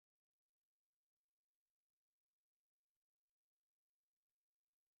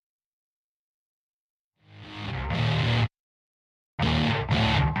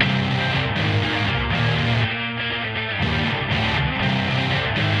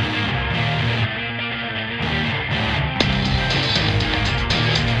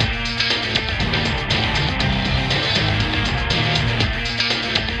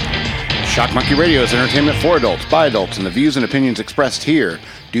Shock Monkey Radio is entertainment for adults, by adults, and the views and opinions expressed here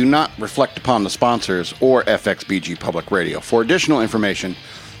do not reflect upon the sponsors or FXBG Public Radio. For additional information,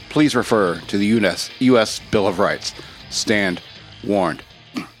 please refer to the U.S. Bill of Rights. Stand warned.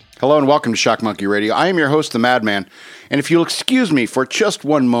 Hello and welcome to Shock Monkey Radio. I am your host, the Madman, and if you'll excuse me for just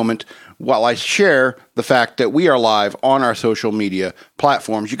one moment while I share the fact that we are live on our social media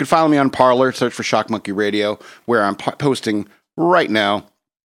platforms. You can follow me on Parler, search for Shock Monkey Radio, where I'm posting right now.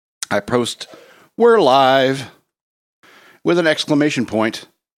 I post, we're live, with an exclamation point,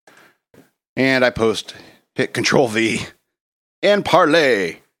 and I post, hit Control V, and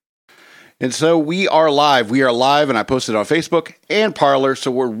parlay. And so we are live, and I posted on Facebook and Parler,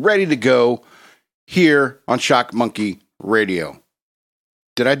 so we're ready to go here on Shock Monkey Radio.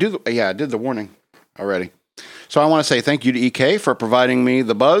 Did I do the, yeah, I did the warning already. So I want to say thank you to EK for providing me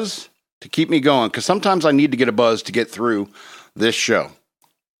the buzz to keep me going, because sometimes I need to get a buzz to get through this show.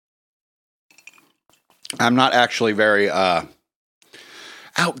 I'm not actually very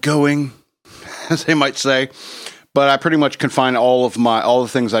outgoing, as they might say, but I pretty much confine all the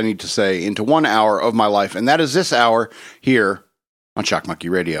things I need to say into 1 hour of my life, and that is this hour here on Shock Monkey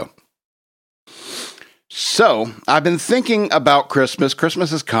Radio. So, I've been thinking about Christmas.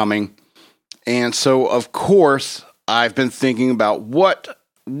 Christmas is coming, and so, of course, I've been thinking about what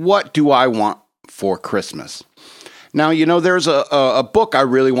do I want for Christmas? Now, you know, there's a book I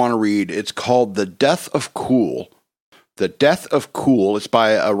really want to read. It's called The Death of Cool. The Death of Cool. It's by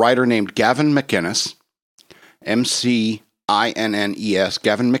a writer named Gavin McInnes. McInnes,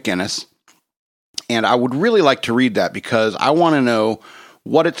 Gavin McInnes. And I would really like to read that because I want to know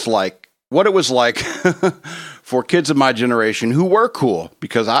what it was like for kids of my generation who were cool,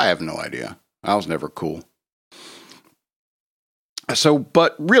 because I have no idea. I was never cool. So,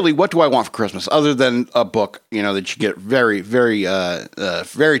 but really, what do I want for Christmas other than a book, you know, that you get very, very,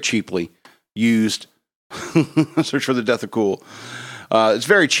 very cheaply used? Search for The Death of Cool. It's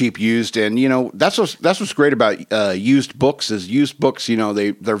very cheap used, and you know that's what's great about used books is used books. You know,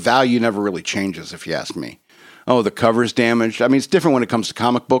 their value never really changes, if you ask me. Oh, the cover's damaged. I mean, it's different when it comes to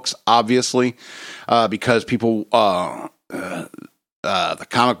comic books, obviously, because people, the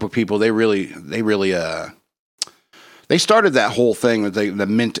comic book people, they started that whole thing with the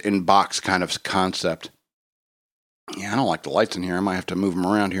mint in box kind of concept. Yeah, I don't like the lights in here. I might have to move them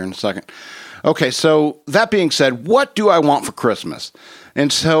around here in a second. Okay, so that being said, what do I want for Christmas?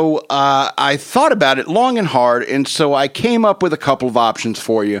 And so I thought about it long and hard, and so I came up with a couple of options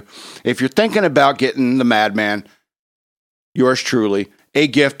for you. If you're thinking about getting the Madman, yours truly, a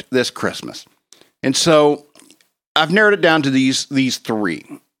gift this Christmas. And so I've narrowed it down to these three.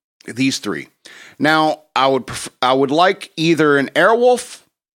 Now, I would like either an Airwolf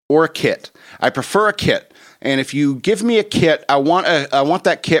or a kit. I prefer a kit. And if you give me a kit, I want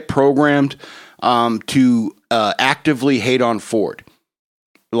that kit programmed to actively hate on Ford,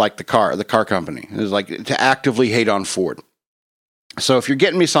 like the car company. It's like to actively hate on Ford. So if you're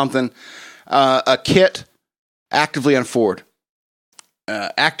getting me something, a kit actively on Ford,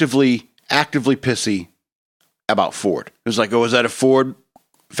 actively pissy about Ford. It was like, oh, is that a Ford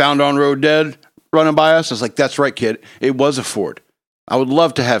found on road dead running by us? I was like, that's right, kid. It was a Ford. I would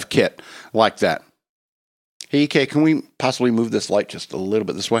love to have kit like that. Hey, EK, can we possibly move this light just a little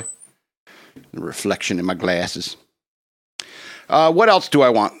bit this way? The reflection in my glasses. What else do I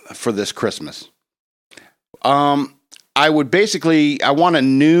want for this Christmas? I want a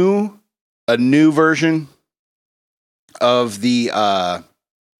new version of the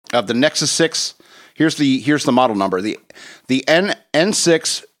Nexus 6. Here's the model number. The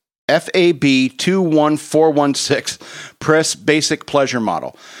N6 FAB 21416 Press Basic Pleasure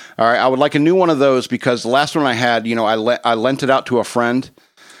model. All right, I would like a new one of those because the last one I had, you know, I lent it out to a friend,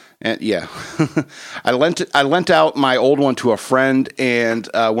 and yeah, I lent out my old one to a friend, and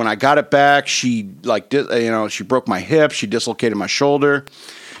when I got it back, she she broke my hip, she dislocated my shoulder,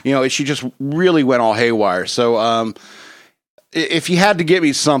 you know, she just really went all haywire. So, if you had to get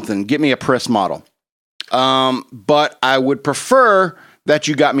me something, get me a Press model, but I would prefer that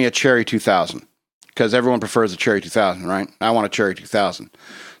you got me a Cherry 2000 because everyone prefers a Cherry 2000, right? I want a Cherry 2000.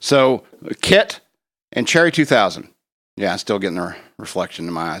 So, kit and Cherry 2000. Yeah, I'm still getting the reflection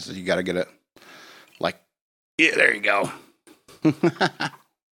in my eyes. You got to get it. Like, yeah, there you go.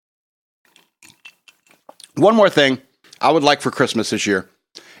 One more thing I would like for Christmas this year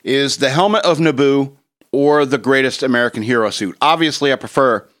is the helmet of Naboo or the Greatest American Hero suit. Obviously, I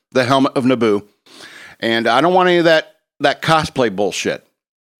prefer the helmet of Naboo. And I don't want any of that cosplay bullshit.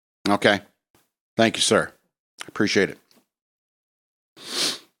 Okay? Thank you, sir. Appreciate it.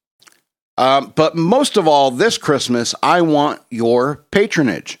 But most of all, this Christmas, I want your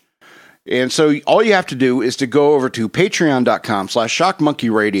patronage. And so all you have to do is to go over to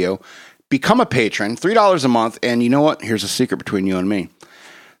patreon.com/shockmonkeyradio, become a patron, $3 a month. And you know what? Here's a secret between you and me.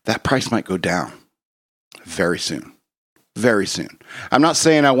 That price might go down very soon. Very soon. I'm not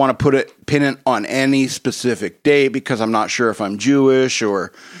saying I want to pin it on any specific date because I'm not sure if I'm Jewish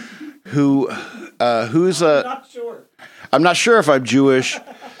or who's Not sure. I'm not sure if I'm Jewish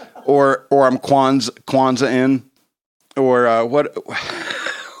or I'm Kwanzaa in or what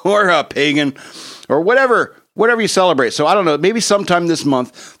or a pagan or whatever you celebrate. So I don't know. Maybe sometime this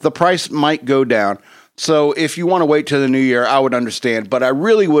month the price might go down. So if you want to wait till the new year, I would understand. But I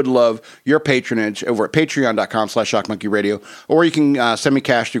really would love your patronage over at patreon.com/shockmonkeyradio. Or you can send me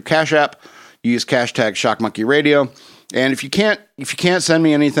cash through Cash App. Use hashtag shockmonkeyradio. And if you can't send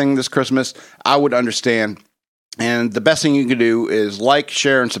me anything this Christmas, I would understand. And the best thing you can do is like,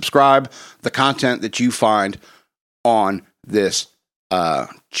 share, and subscribe the content that you find on this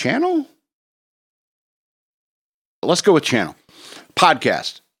channel. Let's go with channel.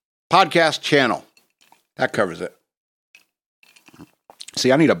 Podcast channel. That covers it.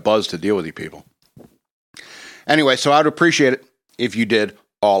 See, I need a buzz to deal with you people. Anyway, so I'd appreciate it if you did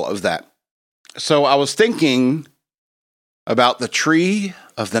all of that. So I was thinking about the tree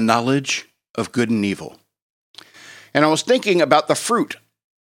of the knowledge of good and evil. And I was thinking about the fruit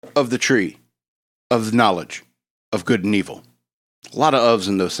of the tree of the knowledge of good and evil. A lot of ofs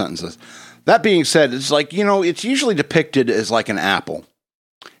in those sentences. That being said, it's like, it's usually depicted as like an apple.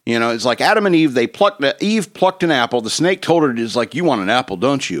 It's like Adam and Eve, Eve plucked an apple. The snake told her, it's like, you want an apple,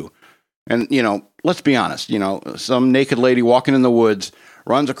 don't you? And, let's be honest, some naked lady walking in the woods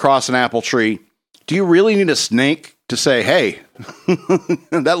runs across an apple tree. Do you really need a snake to say, hey,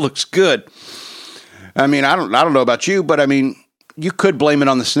 that looks good? I mean, I don't know about you, but I mean, you could blame it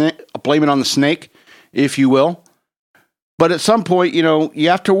on the snake, if you will. But at some point, you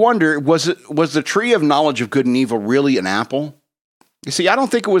have to wonder, was the tree of knowledge of good and evil really an apple? You see, I don't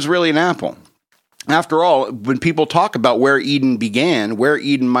think it was really an apple. After all, when people talk about where Eden began, where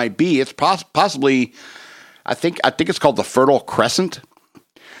Eden might be, it's possibly, I think it's called the Fertile Crescent.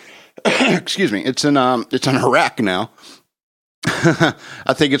 Excuse me. It's in Iraq now.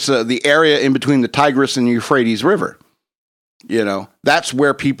 I think it's the area in between the Tigris and the Euphrates River. That's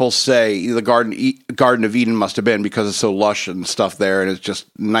where people say the Garden of Eden must have been because it's so lush and stuff there, and it's just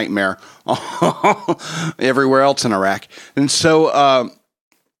nightmare everywhere else in Iraq. And so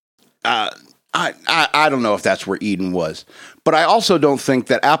I don't know if that's where Eden was, but I also don't think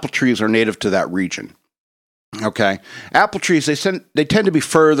that apple trees are native to that region. Okay, apple trees they tend to be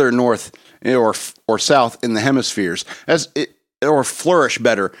further north or south in the hemispheres or flourish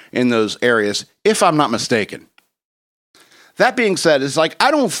better in those areas, if I'm not mistaken. That being said, it's like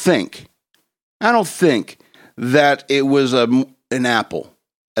I don't think that it was an apple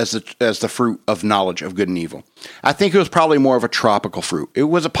as the fruit of knowledge of good and evil. I think it was probably more of a tropical fruit. It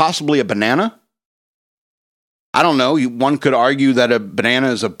was possibly a banana. I don't know. One could argue that a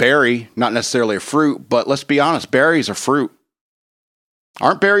banana is a berry, not necessarily a fruit. But let's be honest, berries are fruit.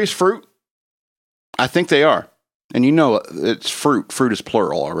 Aren't berries fruit? I think they are. And it's fruit. Fruit is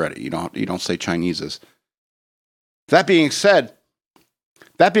plural already. You don't say Chinese's. That being said,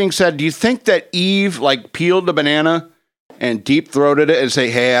 do you think that Eve peeled the banana and deep-throated it and say,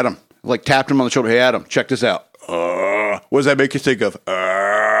 hey, Adam, tapped him on the shoulder, hey, Adam, check this out. What does that make you think of?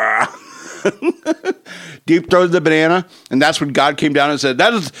 Deep-throated the banana, and that's when God came down and said,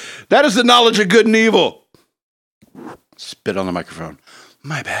 that is the knowledge of good and evil. Spit on the microphone.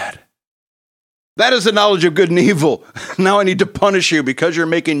 My bad. That is the knowledge of good and evil. Now I need to punish you because you're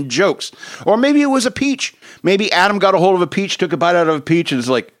making jokes. Or maybe it was a peach. Maybe Adam got a hold of a peach, took a bite out of a peach, and is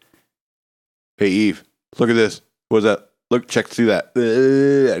like, hey, Eve, look at this. What's that? Look, see that.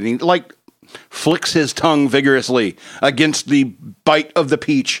 And he flicks his tongue vigorously against the bite of the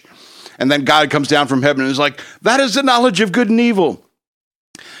peach. And then God comes down from heaven and is like, that is the knowledge of good and evil.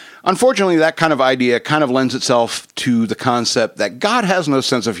 Unfortunately, that kind of idea kind of lends itself to the concept that God has no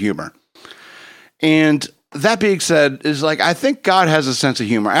sense of humor. And that being said, is I think God has a sense of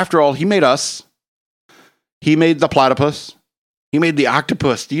humor. After all, he made us. He made the platypus. He made the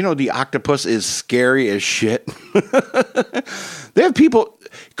octopus. Do you know the octopus is scary as shit? They have people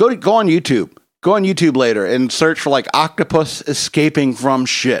go on YouTube. Go on YouTube later and search for octopus escaping from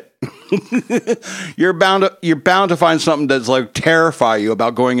shit. You're bound to find something that's terrify you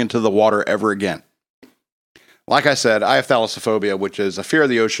about going into the water ever again. Like I said, I have thalassophobia, which is a fear of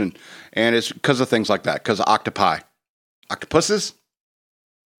the ocean, and it's because of things like that, because of octopi. Octopuses?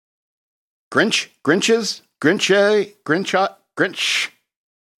 Grinches? Grinches.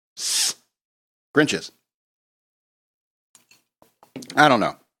 I don't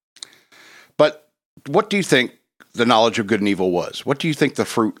know. But what do you think the knowledge of good and evil was? What do you think the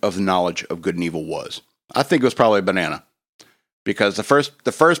fruit of the knowledge of good and evil was? I think it was probably a banana, because the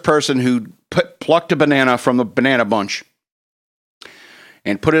first person who plucked a banana from the banana bunch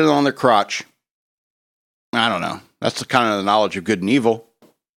and put it on their crotch, I don't know. That's the kind of the knowledge of good and evil,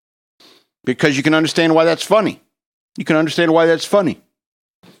 because you can understand why that's funny. You can understand why that's funny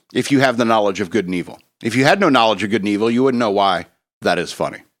if you have the knowledge of good and evil. If you had no knowledge of good and evil, you wouldn't know why that is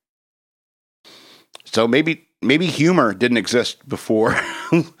funny. So maybe humor didn't exist before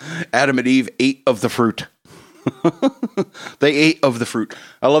Adam and Eve ate of the fruit. They ate of the fruit.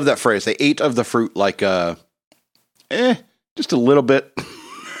 I love that phrase. They ate of the fruit like just a little bit.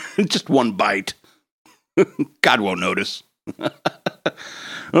 Just one bite. God won't notice.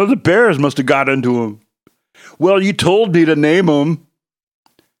 Well, the bears must have got into him. Well, you told me to name them.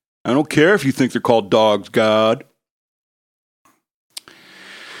 I don't care if you think they're called dogs, God.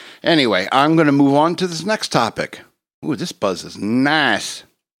 Anyway, I'm going to move on to this next topic. Ooh, this buzz is nice.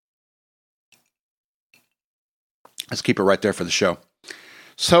 Let's keep it right there for the show.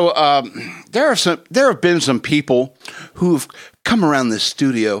 So there have been some people who've come around this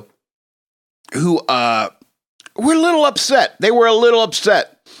studio who were a little upset. They were a little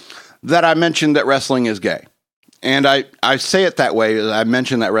upset that I mentioned that wrestling is gay. And I say it that way. I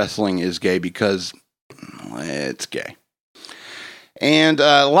mention that wrestling is gay because it's gay. And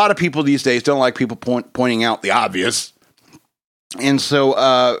a lot of people these days don't like people pointing out the obvious. And so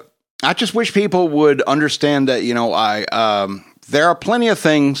I just wish people would understand that, there are plenty of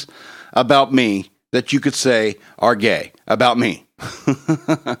things about me that you could say are gay about me.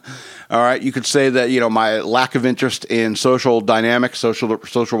 All right. You could say that, my lack of interest in social dynamics, social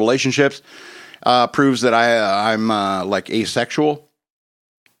relationships, proves that I'm like asexual,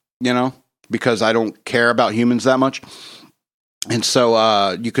 because I don't care about humans that much. And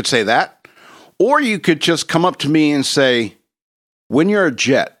so you could say that, or you could just come up to me and say, when you're a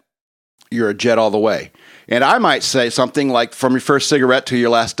jet all the way. And I might say something like, from your first cigarette to your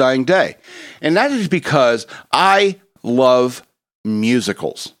last dying day. And that is because I love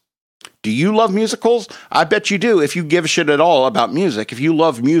musicals. Do you love musicals? I bet you do. If you give a shit at all about music, if you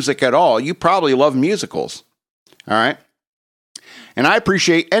love music at all, you probably love musicals. All right? And I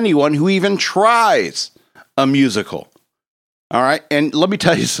appreciate anyone who even tries a musical. All right? And let me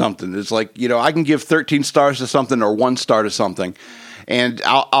tell you something. It's like, I can give 13 stars to something or 1 star to something. And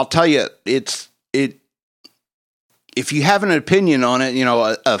I'll tell you, if you have an opinion on it,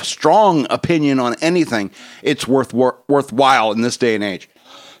 a strong opinion on anything, it's worthwhile in this day and age.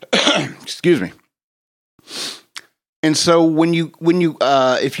 Excuse me. And so when you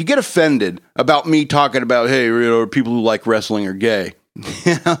if you get offended about me talking about, hey, people who like wrestling are gay,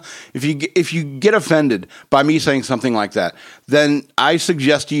 if you get offended by me saying something like that, then I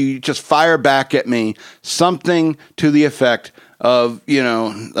suggest you just fire back at me something to the effect of,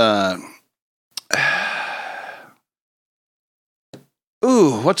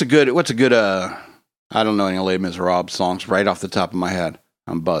 what's a good I don't know any Les Miserables songs right off the top of my head.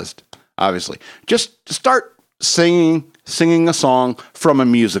 I'm buzzed, obviously. Just start singing a song from a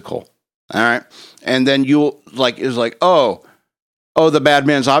musical, all right? And then you'll oh, the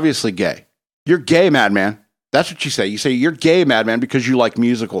madman's obviously gay. You're gay, madman. That's what you say. You say you're gay, madman, because you like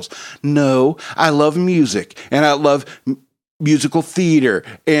musicals. No, I love music, and I love musical theater.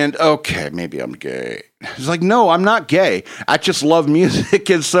 And okay, maybe I'm gay. It's like, no, I'm not gay. I just love music,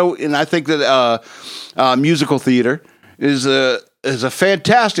 and I think that musical theater is a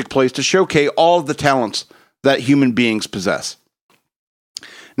fantastic place to showcase all of the talents that human beings possess.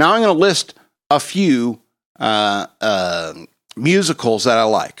 Now I'm going to list a few musicals that I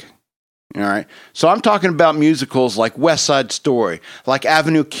like. All right. So I'm talking about musicals like West Side Story, like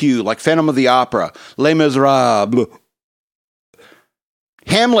Avenue Q, like Phantom of the Opera, Les Miserables,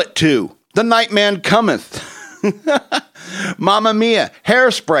 Hamlet 2, The Nightman Cometh, Mamma Mia,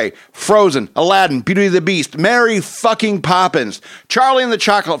 Hairspray, Frozen, Aladdin, Beauty and the Beast, Mary fucking Poppins, Charlie and the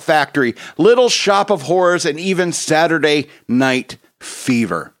Chocolate Factory, Little Shop of Horrors, and even Saturday Night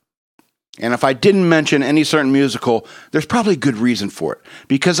Fever. And if I didn't mention any certain musical, there's probably a good reason for it.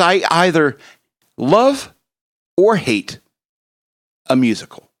 Because I either love or hate a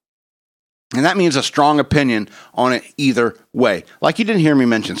musical. And that means a strong opinion on it either way. Like you didn't hear me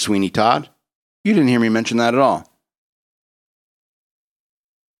mention Sweeney Todd. You didn't hear me mention that at all.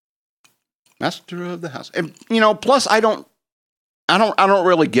 Master of the House. And plus I don't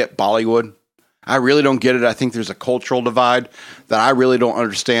really get Bollywood. I really don't get it. I think there's a cultural divide that I really don't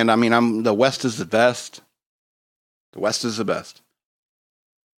understand. I mean, the West is the best. The West is the best.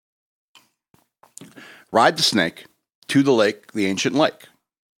 Ride the snake to the lake, the ancient lake.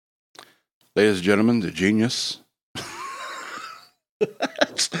 ladies and gentlemen, the genius.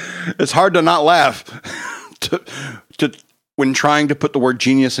 It's hard to not laugh when trying to put the word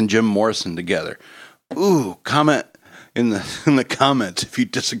genius and Jim Morrison together. Ooh, comment in the comments if you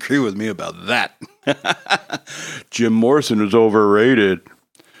disagree with me about that. Jim Morrison was overrated.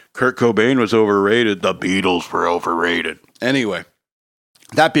 Kurt Cobain was overrated. The Beatles were overrated. Anyway,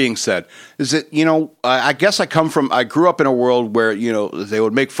 that being said, is it, I guess I grew up in a world where, they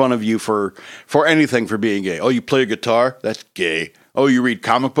would make fun of you for anything for being gay. Oh, you play a guitar? That's gay. Oh, you read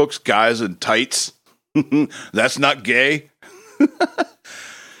comic books? Guys in tights? That's not gay.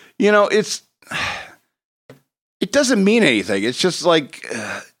 It doesn't mean anything. It's just like,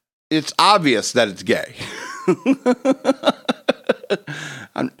 it's obvious that it's gay.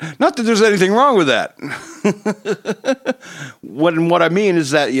 Not that there's anything wrong with that. What I mean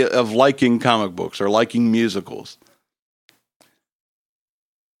is that of liking comic books or liking musicals.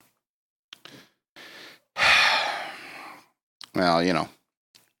 Well,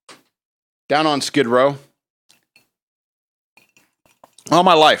 down on Skid Row, all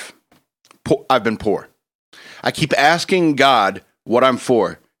my life, I've been poor. I keep asking God what I'm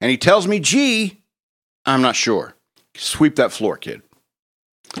for, and he tells me, gee, I'm not sure. Sweep that floor, kid.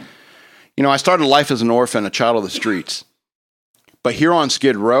 I started life as an orphan, a child of the streets. But here on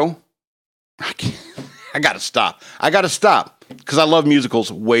Skid Row, I got to stop. I got to stop because I love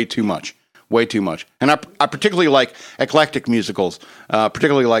musicals way too much. Way too much. And I particularly like eclectic musicals,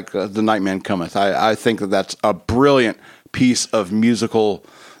 particularly like The Nightman Cometh. I think that's a brilliant piece of musical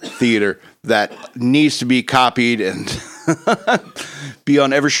theater that needs to be copied and be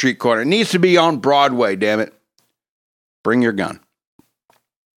on every street corner. It needs to be on Broadway, damn it. Bring your gun.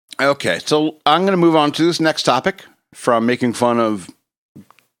 Okay, so I'm going to move on to this next topic from making fun of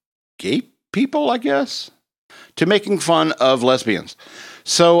gay people, I guess, to making fun of lesbians.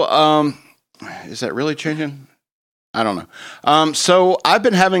 So, is that really changing? I don't know. So I've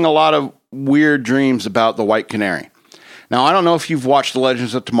been having a lot of weird dreams about the White Canary. Now, I don't know if you've watched The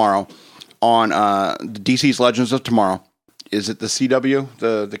Legends of Tomorrow on DC's Legends of Tomorrow. Is it the CW,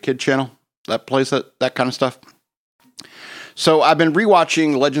 the kid channel that plays that kind of stuff? So I've been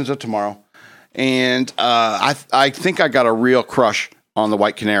rewatching Legends of Tomorrow, and I think I got a real crush on the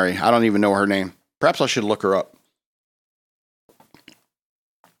White Canary. I don't even know her name. Perhaps I should look her up.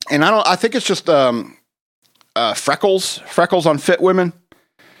 And I think it's just freckles on Fit Women.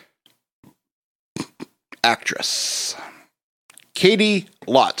 Actress Katie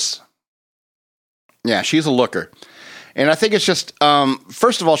Lotz. Yeah, she's a looker. And I think it's just,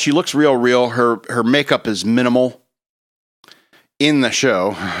 first of all, she looks real. Her makeup is minimal in the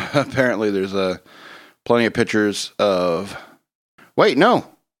show. Apparently there's plenty of pictures of... Wait, no.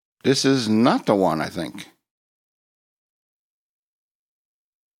 This is not the one, I think.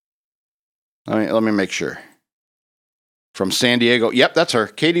 Let me make sure. From San Diego. Yep, that's her.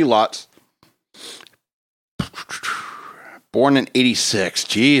 Katie Lotz. Born in 86.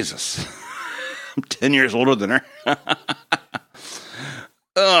 Jesus. I'm 10 years older than her.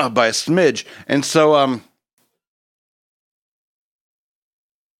 By a smidge. And so,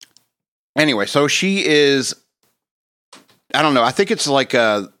 anyway, so she is, I don't know, I think it's like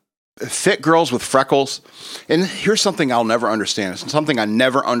fit girls with freckles. And here's something I'll never understand. It's something I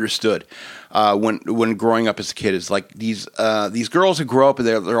never understood when growing up as a kid. Is like these girls who grow up and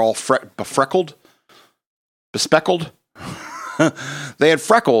they're all bespeckled. They had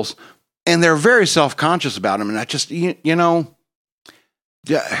freckles, and they're very self-conscious about them. And I just,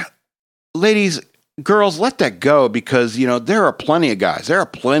 ladies, girls, let that go, because, there are plenty of guys. There are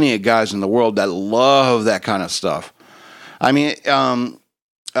plenty of guys in the world that love that kind of stuff. I mean,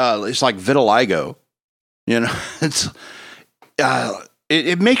 it's like vitiligo. It's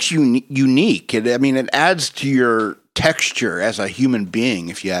it makes you unique. It adds to your texture as a human being,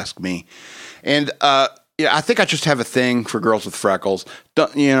 if you ask me. And I think I just have a thing for girls with freckles.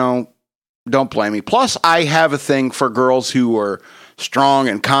 Don't blame me. Plus, I have a thing for girls who are strong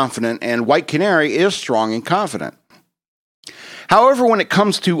and confident, and White Canary is strong and confident. However, when it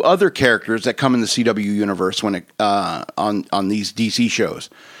comes to other characters that come in the CW universe, on these DC shows,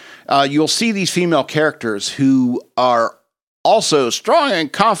 you'll see these female characters who are also strong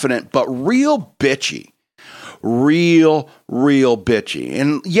and confident, but real bitchy. Real bitchy.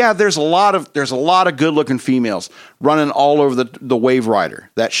 And yeah, there's a lot of good looking females running all over the Wave Rider,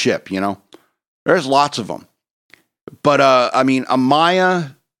 that ship, There's lots of them. But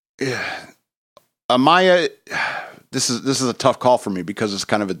Amaya, this is a tough call for me because it's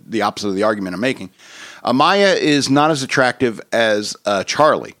kind of the opposite of the argument I'm making. Amaya is not as attractive as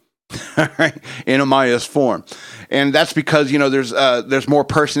Charlie. right, in Amaya's form. And that's because, there's more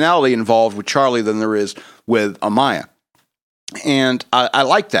personality involved with Charlie than there is with Amaya. And I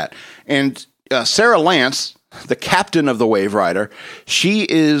like that. And Sarah Lance, the captain of the Wave Rider,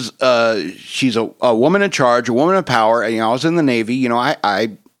 she's a woman in charge, a woman in power. And, I was in the Navy.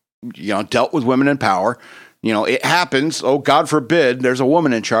 I dealt with women in power. It happens. Oh, God forbid there's a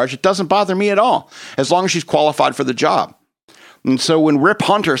woman in charge. It doesn't bother me at all, as long as she's qualified for the job. And so when Rip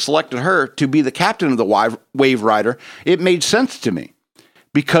Hunter selected her to be the captain of the Wave Rider, it made sense to me.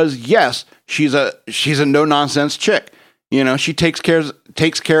 Because yes, she's a no-nonsense chick. She takes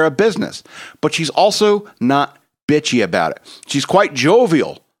care of business. But she's also not bitchy about it. She's quite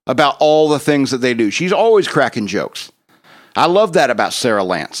jovial about all the things that they do. She's always cracking jokes. I love that about Sarah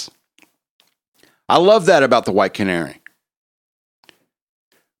Lance. I love that about the White Canary.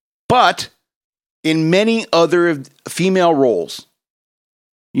 But in many other female roles,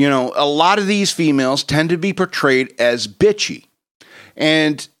 a lot of these females tend to be portrayed as bitchy.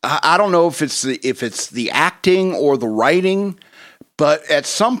 And I don't know if it's the acting or the writing, but at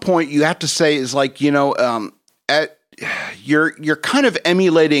some point you have to say is like, you're kind of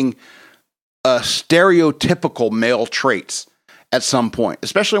emulating stereotypical male traits at some point,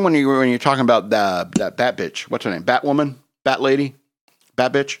 especially when you're talking about that bat bitch. What's her name? Batwoman? Bat lady?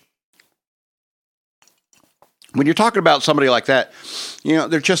 Bat bitch? When you're talking about somebody like that,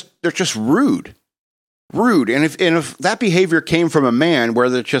 they're just rude. And if that behavior came from a man where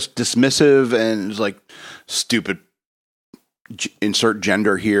they're just dismissive and is like stupid, insert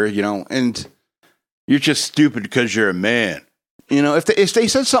gender here, and you're just stupid because you're a man. If they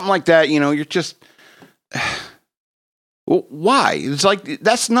said something like that, you're just, well, why? It's like,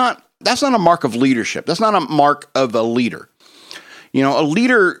 that's not a mark of leadership. That's not a mark of a leader. A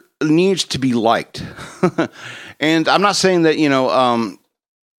leader needs to be liked. And I'm not saying that,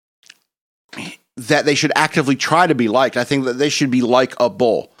 that they should actively try to be liked. I think that they should be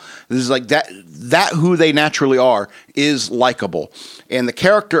likable. This is like that who they naturally are is likable. And the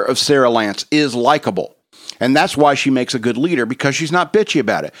character of Sarah Lance is likable. And that's why she makes a good leader, because she's not bitchy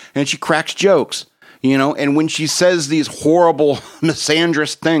about it. And she cracks jokes, and when she says these horrible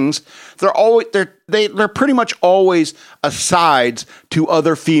misandrous things, they're pretty much always asides to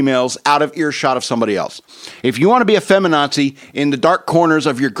other females out of earshot of somebody else. If you want to be a feminazi in the dark corners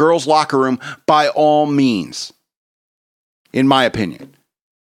of your girls' locker room, by all means, in my opinion.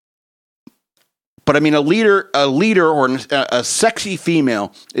 But I mean, a leader or a sexy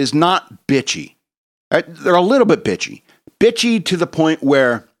female is not bitchy. They're a little bit bitchy. Bitchy to the point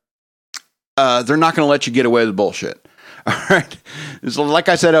where they're not going to let you get away with bullshit. All right. So like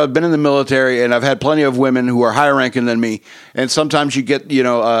I said, I've been in the military and I've had plenty of women who are higher ranking than me. And sometimes you get,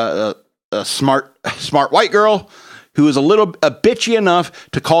 a smart white girl who is a bitchy enough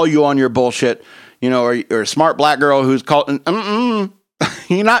to call you on your bullshit, or a smart black girl who's called,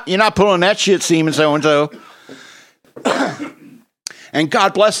 you're not pulling that shit, semen so-and-so. And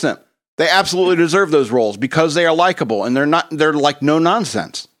God bless them. They absolutely deserve those roles because they are likable and they're like no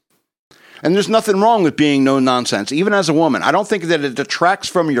nonsense. And there's nothing wrong with being no nonsense, even as a woman. I don't think that it detracts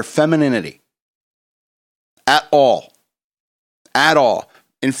from your femininity at all. At all.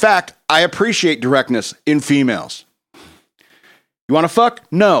 In fact, I appreciate directness in females. You want to fuck?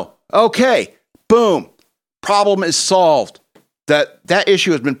 No. Okay. Boom. Problem is solved. That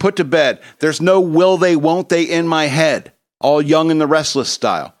issue has been put to bed. There's no will they, won't they in my head. All Young and the Restless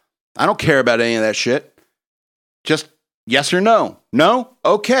style. I don't care about any of that shit. Just yes or no. No?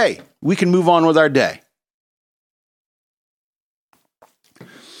 Okay. We can move on with our day.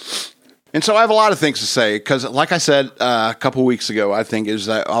 And so I have a lot of things to say because, like I said a couple weeks ago, I think is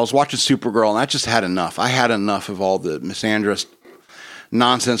that I was watching Supergirl and I just had enough. I had enough of all the misandrous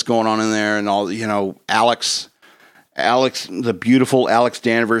nonsense going on in there and all, Alex, the beautiful Alex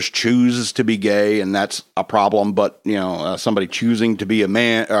Danvers chooses to be gay, and that's a problem. But somebody choosing to be a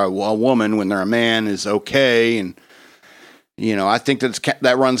man or a woman when they're a man is okay, and I think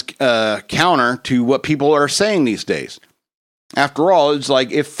that runs counter to what people are saying these days. After all, it's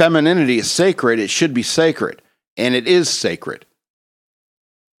like if femininity is sacred, it should be sacred, and it is sacred.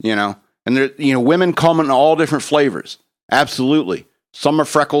 And there, women come in all different flavors. Absolutely, some are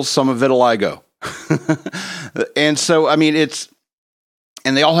freckles, some are vitiligo. And so, I mean,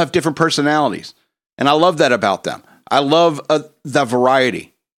 and they all have different personalities. And I love that about them. I love the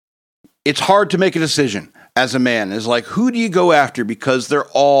variety. It's hard to make a decision as a man. It's like, who do you go after? Because they're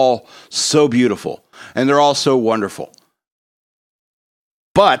all so beautiful and they're all so wonderful.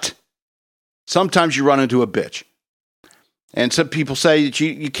 But sometimes you run into a bitch. And some people say that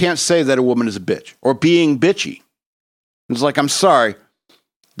you can't say that a woman is a bitch or being bitchy. It's like, I'm sorry.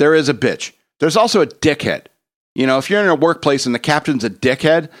 there is a bitch. There's also a dickhead. You know, if you're in a workplace and the captain's a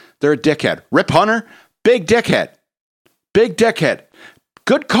dickhead, they're a dickhead. Rip Hunter, big dickhead. Big dickhead.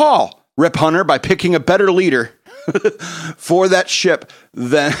 Good call, Rip Hunter, by picking a better leader for that ship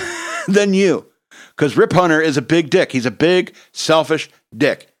than you. Because Rip Hunter is a big dick. He's a big, selfish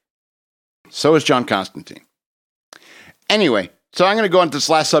dick. So is John Constantine. Anyway, so I'm going to go on to this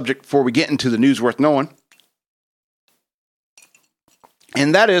last subject before we get into the news worth knowing.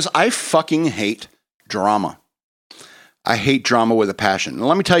 And that is, I fucking hate drama. I hate drama with a passion. And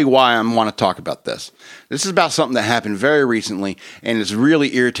let me tell you why I want to talk about this. This is about something that happened very recently and is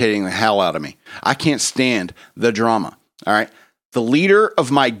really irritating the hell out of me. I can't stand the drama. All right. The leader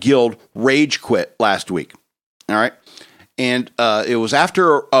of my guild rage quit last week. All right. And it was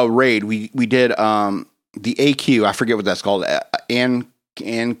after a raid. We did the AQ. I forget what that's called.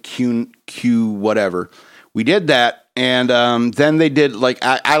 Q whatever. We did that. And then they did like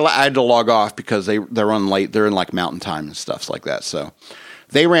I had to log off because they run late. They're in like mountain time and stuff like that. So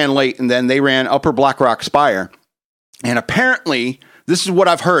they ran late, and then they ran Upper Blackrock Spire. And apparently, this is what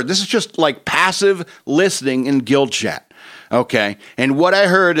I've heard. This is just like passive listening in guild chat. Okay. And what I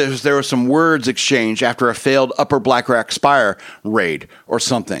heard is there were some words exchanged after a failed Upper Blackrock Spire raid or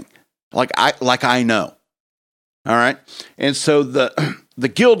something. Like I know. All right. And so the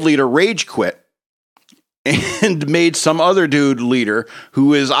guild leader rage quit and made some other dude leader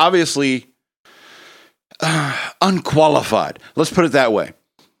who is obviously unqualified. Let's put it that way.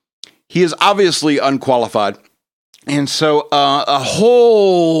 He is obviously unqualified. And so a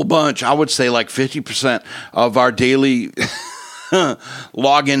whole bunch, I would say like 50% of our daily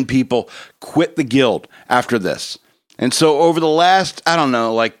login people quit the guild after this. And so over the last, I don't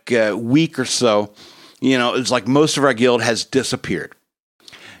know, like week or so, you know, it's like most of our guild has disappeared.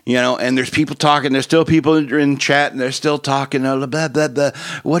 You know, and there's people talking. There's still people in chat, and they're still talking. Blah, blah, blah, blah.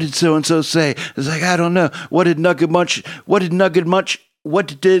 What did so-and-so say? It's like, I don't know. What did Nugget Munch, the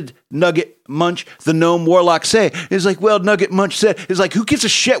gnome warlock, say? It's like, well, Nugget Munch said. It's like, who gives a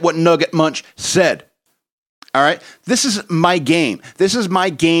shit what Nugget Munch said? All right? This is my game. This is my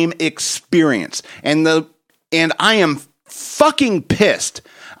game experience. And I am fucking pissed.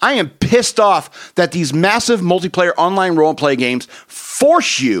 I am pissed off that these massive multiplayer online role-play games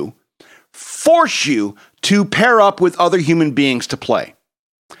force you to pair up with other human beings to play.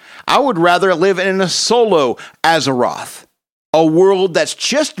 I would rather live in a solo Azeroth, a world that's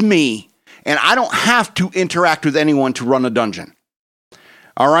just me, and I don't have to interact with anyone to run a dungeon.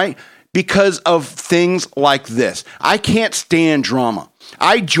 All right? Because of things like this. I can't stand drama.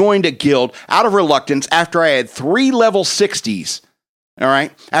 I joined a guild out of reluctance after I had 3 level 60s. All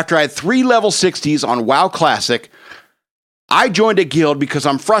right. After I had 3 level 60s on WoW Classic, I joined a guild because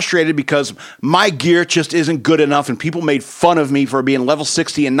I'm frustrated because my gear just isn't good enough and people made fun of me for being level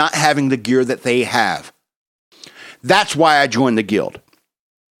 60 and not having the gear that they have. That's why I joined the guild.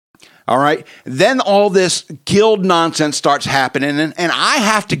 All right. Then all this guild nonsense starts happening and I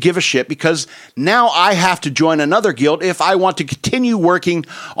have to give a shit because now I have to join another guild if I want to continue working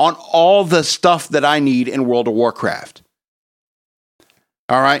on all the stuff that I need in World of Warcraft.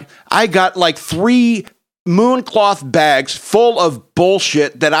 All right. I got like 3 mooncloth bags full of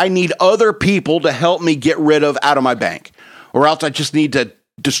bullshit that I need other people to help me get rid of out of my bank, or else I just need to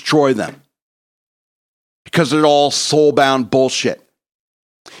destroy them because they're all soul-bound bullshit.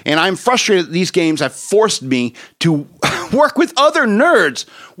 And I'm frustrated that these games have forced me to work with other nerds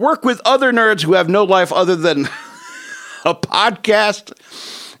who have no life other than a podcast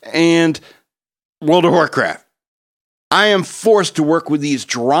and World of Warcraft. I am forced to work with these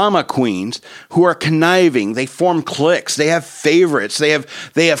drama queens who are conniving. They form cliques. They have favorites. They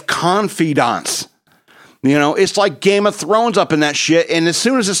have confidants. You know, it's like Game of Thrones up in that shit. And as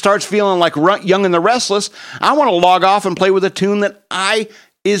soon as it starts feeling like Young and the Restless, I want to log off and play with a tune that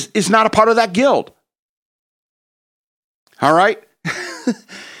is not a part of that guild. All right?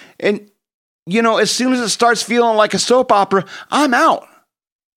 And, you know, as soon as it starts feeling like a soap opera, I'm out.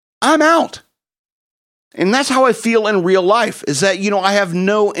 And that's how I feel in real life, is that, you know, I have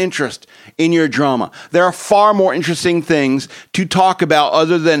no interest in your drama. There are far more interesting things to talk about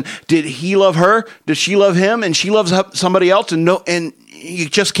other than, did he love her? Does she love him? And she loves somebody else and you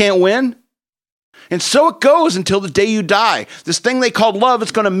just can't win? And so it goes until the day you die. This thing they call love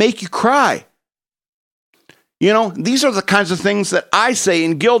is going to make you cry. You know, these are the kinds of things that I say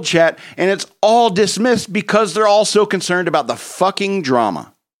in guild chat, and it's all dismissed because they're all so concerned about the fucking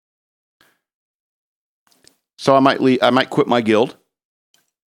drama. So I might quit my guild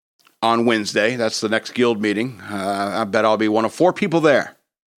on Wednesday. That's the next guild meeting. I bet I'll be one of 4 people there.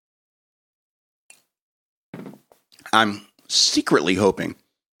 I'm secretly hoping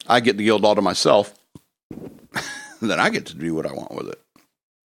I get the guild all to myself. Then I get to do what I want with it.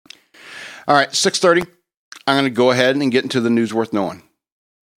 All right, 6:30. I'm going to go ahead and get into the news worth knowing.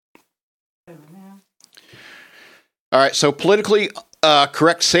 All right, so politically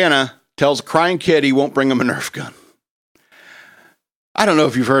correct Santa tells a crying kid he won't bring him a Nerf gun. I don't know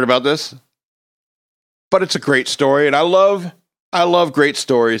if you've heard about this, but it's a great story, and I love great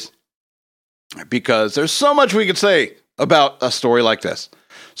stories because there's so much we could say about a story like this.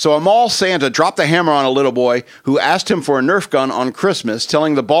 So a mall Santa dropped the hammer on a little boy who asked him for a Nerf gun on Christmas,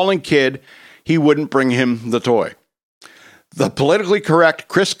 telling the bawling kid he wouldn't bring him the toy. The politically correct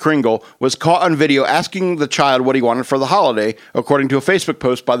Kris Kringle was caught on video asking the child what he wanted for the holiday, according to a Facebook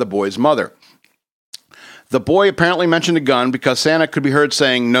post by the boy's mother. The boy apparently mentioned a gun because Santa could be heard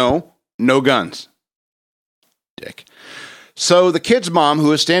saying, "No guns." Dick. So the kid's mom, who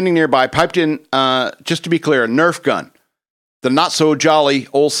was standing nearby, piped in, just to be clear, a Nerf gun. The not-so-jolly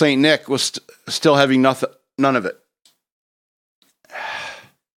old St. Nick was still having none of it.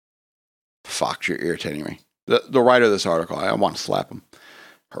 Fox, you're irritating me. The writer of this article, I want to slap him.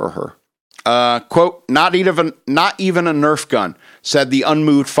 Her. Quote, not even a Nerf gun, said the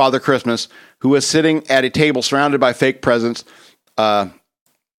unmoved Father Christmas, who was sitting at a table surrounded by fake presents,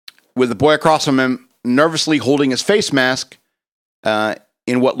 with the boy across from him nervously holding his face mask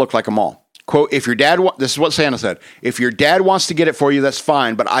in what looked like a mall. Quote, this is what Santa said, "If your dad wants to get it for you, that's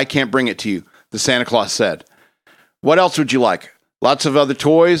fine, but I can't bring it to you," the Santa Claus said. "What else would you like? Lots of other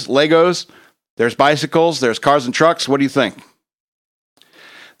toys, Legos. There's bicycles, there's cars and trucks. What do you think?"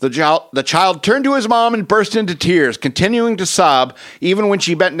 The child turned to his mom and burst into tears, continuing to sob even when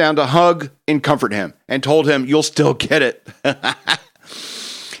she bent down to hug and comfort him and told him, "You'll still get it."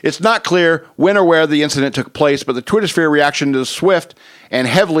 It's not clear when or where the incident took place, but the Twitter sphere reaction is swift and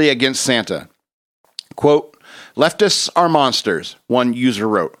heavily against Santa. Quote, "Leftists are monsters," one user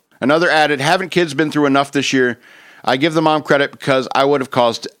wrote. Another added, "Haven't kids been through enough this year? I give the mom credit because I would have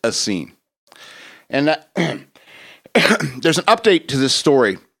caused a scene." And there's an update to this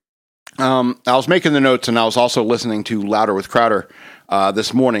story. I was making the notes, and I was also listening to Louder with Crowder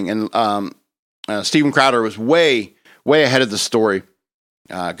this morning. And Steven Crowder was way ahead of the story.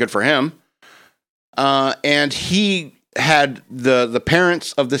 Good for him. And he had the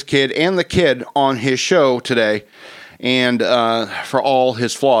parents of this kid and the kid on his show today. And for all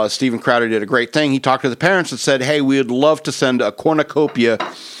his flaws, Steven Crowder did a great thing. He talked to the parents and said, "Hey, we would love to send a cornucopia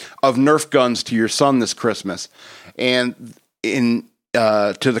of Nerf guns to your son this Christmas." And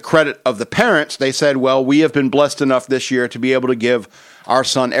to the credit of the parents, they said, "Well, we have been blessed enough this year to be able to give our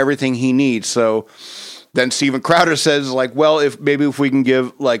son everything he needs." So then Steven Crowder says, like, "Well, if we can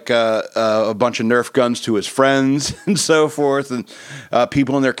give like a bunch of Nerf guns to his friends and so forth, and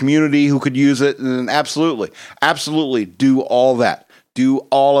people in their community who could use it, then absolutely do all that. Do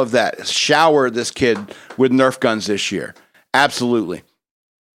all of that. Shower this kid with Nerf guns this year. Absolutely."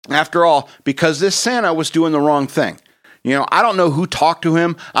 After all, because this Santa was doing the wrong thing. I don't know who talked to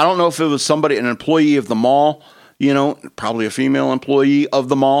him. I don't know if it was an employee of the mall, probably a female employee of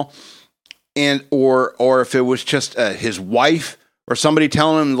the mall, and or if it was just his wife or somebody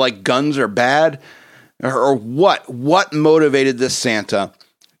telling him like guns are bad, or what motivated this Santa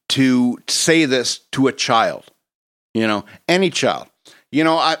to say this to a child, any child.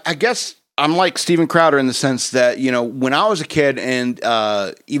 I guess I'm like Steven Crowder in the sense that, when I was a kid, and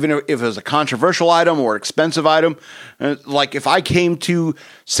even if it was a controversial item or expensive item, like if I came to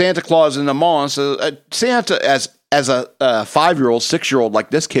Santa Claus in the mall and said, Santa, as a 5-year-old, 6-year-old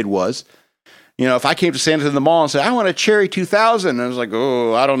like this kid was, if I came to Santa in the mall and said, "I want a Cherry 2000, and I was like,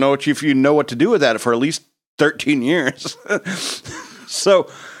 "Oh, I don't know if you know what to do with that for at least 13 years. So,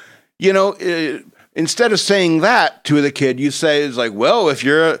 instead of saying that to the kid, you say, it's like, "Well, if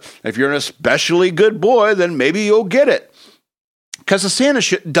you're an especially good boy, then maybe you'll get it." Because the Santa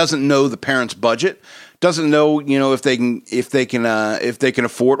doesn't know the parent's budget, doesn't know, if they can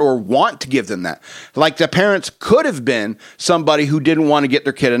afford or want to give them that. Like the parents could have been somebody who didn't want to get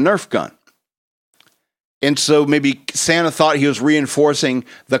their kid a Nerf gun. And so maybe Santa thought he was reinforcing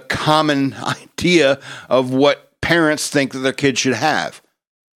the common idea of what parents think that their kids should have.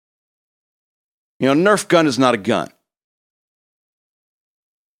 Nerf gun is not a gun.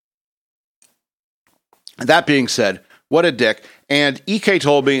 That being said, what a dick. And EK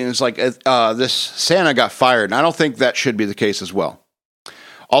told me, it's like, this Santa got fired. And I don't think that should be the case as well.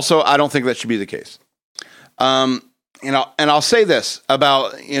 Also, I don't think that should be the case. And I'll say this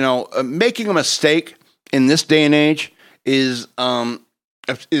about, making a mistake in this day and age is kind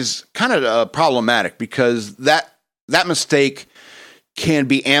of problematic, because that mistake can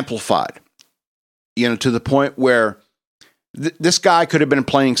be amplified, to the point where This guy could have been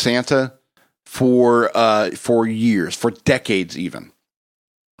playing Santa for years, for decades even.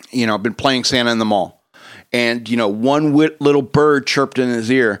 Been playing Santa in the mall. And, one little bird chirped in his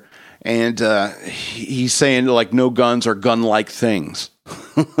ear, and he's saying, like, no guns or gun-like things.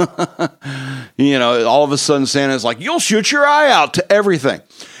 All of a sudden Santa's like, you'll shoot your eye out to everything.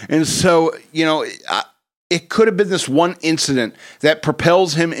 And so, it could have been this one incident that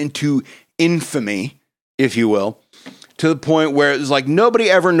propels him into infamy, if you will, to the point where it's like nobody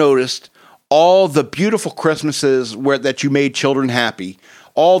ever noticed all the beautiful Christmases that you made children happy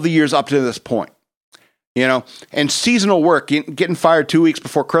all the years up to this point. And seasonal work, getting fired 2 weeks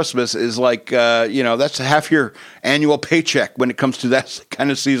before Christmas is like, that's half your annual paycheck when it comes to that kind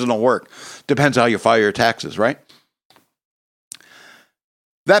of seasonal work. Depends how you file your taxes, right?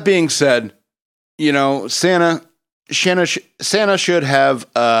 That being said, Santa should have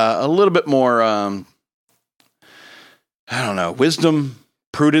a little bit more, wisdom,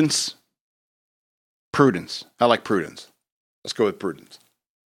 prudence. Prudence. I like prudence. Let's go with prudence.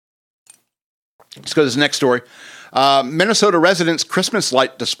 Let's go to this next story. Minnesota residents' Christmas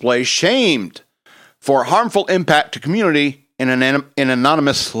light display shamed for harmful impact to community in an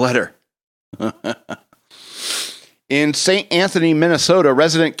anonymous letter. In St. Anthony, Minnesota,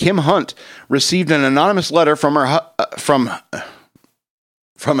 resident Kim Hunt received an anonymous letter from her from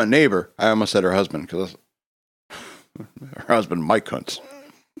a neighbor. I almost said her husband because her husband, Mike Hunt.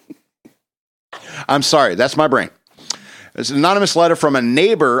 I'm sorry, that's my brain. It's an anonymous letter from a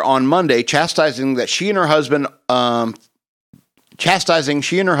neighbor on Monday chastising she and her husband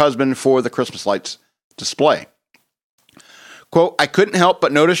for the Christmas lights display. Quote, I couldn't help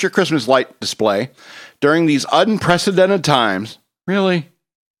but notice your Christmas light display during these unprecedented times. Really?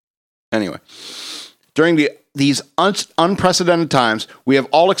 Anyway, during these unprecedented times, we have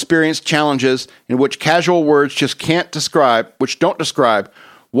all experienced challenges in which casual words just don't describe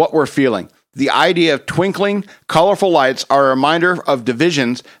what we're feeling. The idea of twinkling, colorful lights are a reminder of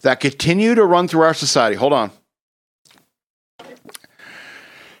divisions that continue to run through our society. Hold on.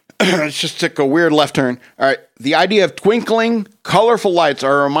 Let's just take a weird left turn. All right. The idea of twinkling, colorful lights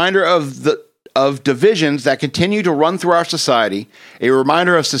are a reminder of divisions that continue to run through our society, a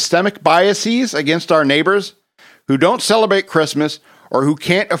reminder of systemic biases against our neighbors who don't celebrate Christmas or who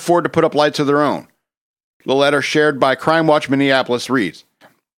can't afford to put up lights of their own. The letter shared by Crime Watch Minneapolis reads,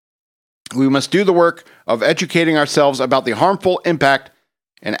 we must do the work of educating ourselves about the harmful impact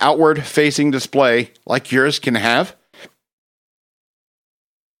an outward-facing display like yours can have.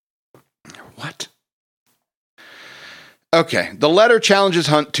 What? Okay, the letter challenges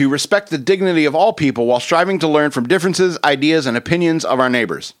Hunt to respect the dignity of all people while striving to learn from differences, ideas, and opinions of our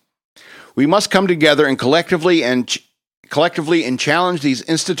neighbors. We must come together and collectively challenge these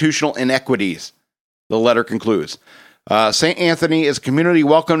institutional inequities, the letter concludes. St. Anthony is a community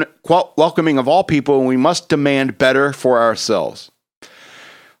welcoming of all people, and we must demand better for ourselves.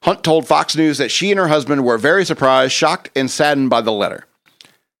 Hunt told Fox News that she and her husband were very surprised, shocked, and saddened by the letter.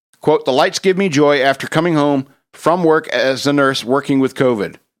 Quote, the lights give me joy after coming home from work as a nurse working with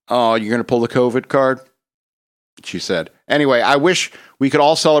COVID. Oh, you're going to pull the COVID card? She said. Anyway, I wish we could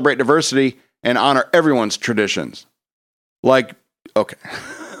all celebrate diversity and honor everyone's traditions. Like, okay,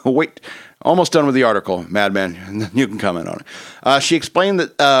 wait. Almost done with the article, Madman, and then you can comment on it. She explained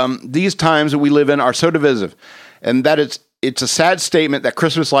that these times that we live in are so divisive, and that it's a sad statement that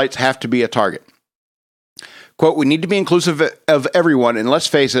Christmas lights have to be a target. Quote, we need to be inclusive of everyone, and let's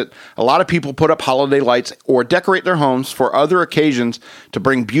face it, a lot of people put up holiday lights or decorate their homes for other occasions to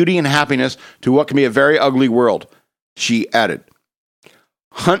bring beauty and happiness to what can be a very ugly world, she added.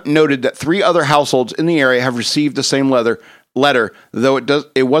 Hunt noted that 3 other households in the area have received the same letter, though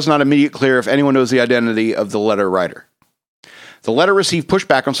it was not immediately clear if anyone knows the identity of the letter writer. The letter received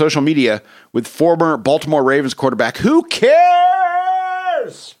pushback on social media, with former Baltimore Ravens quarterback, who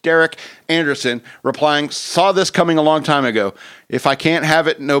cares, Derek Anderson, replying, saw this coming a long time ago. If I can't have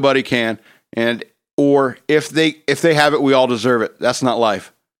it, nobody can. Or if they have it, we all deserve it. That's not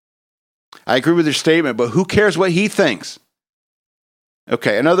life. I agree with your statement, but who cares what he thinks?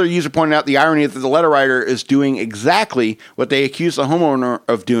 Okay, another user pointed out the irony that the letter writer is doing exactly what they accuse the homeowner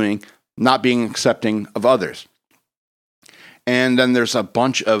of doing, not being accepting of others. And then there's a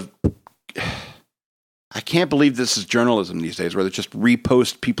bunch of... I can't believe this is journalism these days, where they just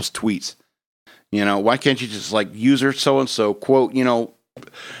repost people's tweets. Why can't you just user so-and-so, quote,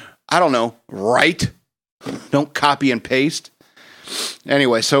 I don't know, write? Don't copy and paste.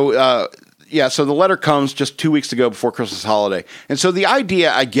 Anyway, so... so the letter comes just 2 weeks to go before Christmas holiday. And so the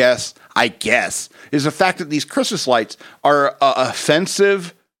idea, I guess, is the fact that these Christmas lights are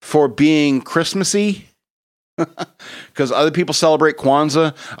offensive for being Christmassy. Because other people celebrate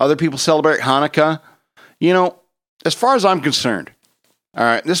Kwanzaa, other people celebrate Hanukkah. You know, as far as I'm concerned, all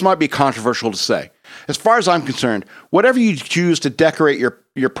right, this might be controversial to say. As far as I'm concerned, whatever you choose to decorate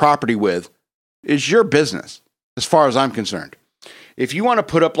your property with is your business, as far as I'm concerned. If you want to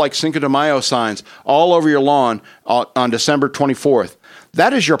put up like Cinco de Mayo signs all over your lawn on December 24th,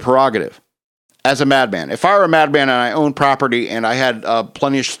 that is your prerogative as a madman. If I were a madman and I owned property and I had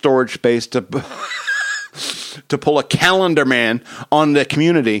plenty of storage space to pull a calendar man on the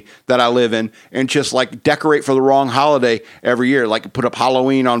community that I live in and just like decorate for the wrong holiday every year, like put up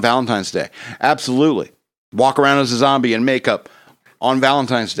Halloween on Valentine's Day. Absolutely. Walk around as a zombie in makeup on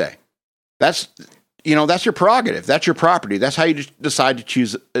Valentine's Day. That's your prerogative. That's your property. That's how you decide to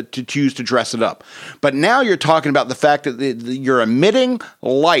choose to dress it up. But now you're talking about the fact that you're emitting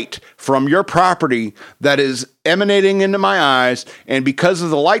light from your property that is emanating into my eyes, and because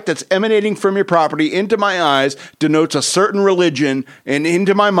of the light that's emanating from your property into my eyes denotes a certain religion and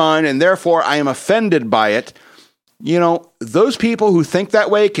into my mind, and therefore I am offended by it. You know, those people who think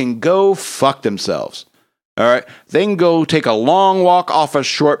that way can go fuck themselves. All right, they can go take a long walk off a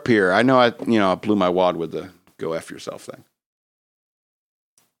short pier. I know I blew my wad with the go F yourself thing.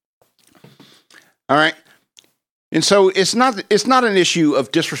 All right. And so it's not an issue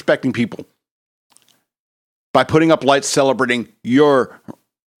of disrespecting people by putting up lights celebrating your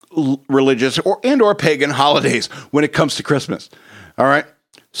religious or pagan holidays when it comes to Christmas. All right.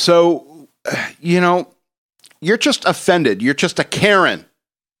 So, you're just offended. You're just a Karen.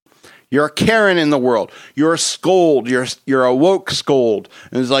 You're a Karen in the world. You're a scold. You're a woke scold.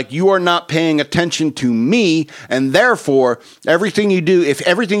 And it's like, you are not paying attention to me, and therefore, if everything you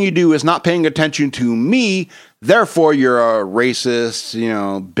do is not paying attention to me, therefore you're a racist,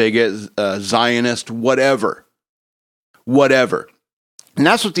 bigot, Zionist, whatever. And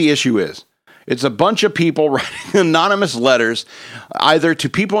that's what the issue is. It's a bunch of people writing anonymous letters, either to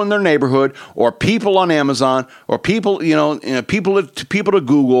people in their neighborhood or people on Amazon or people, people to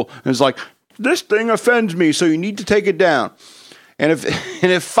Google. And it's like, this thing offends me, so you need to take it down. And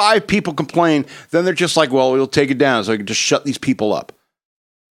if 5 people complain, then they're just like, well, we'll take it down, so I can just shut these people up.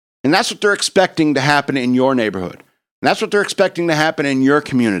 And that's what they're expecting to happen in your neighborhood. And that's what they're expecting to happen in your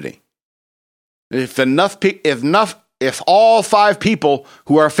community. If all 5 people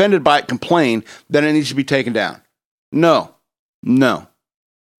who are offended by it complain, then it needs to be taken down. No.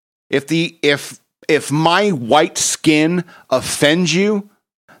 If my white skin offends you,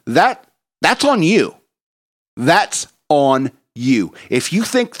 that's on you. That's on you. If you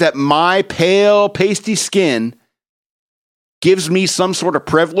think that my pale, pasty skin gives me some sort of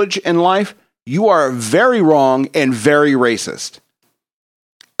privilege in life, you are very wrong and very racist.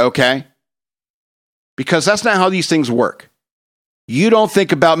 Okay? Because that's not how these things work. You don't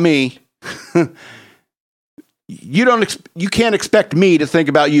think about me. You can't expect me to think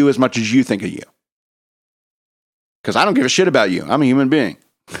about you as much as you think of you. Because I don't give a shit about you. I'm a human being.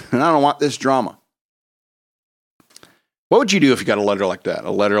 And I don't want this drama. What would you do if you got a letter like that?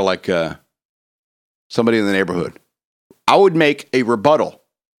 A letter like somebody in the neighborhood? I would make a rebuttal.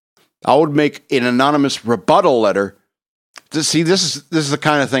 I would make an anonymous rebuttal letter. See, this is the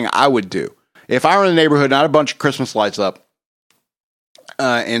kind of thing I would do. If I were in the neighborhood and I had a bunch of Christmas lights up,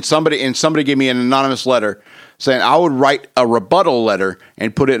 and somebody gave me an anonymous letter saying, I would write a rebuttal letter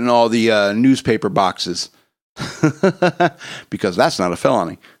and put it in all the newspaper boxes, because that's not a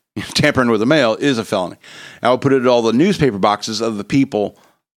felony. Tampering with the mail is a felony. I would put it in all the newspaper boxes of the people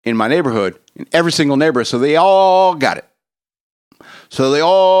in my neighborhood, in every single neighborhood, so they all got it. So they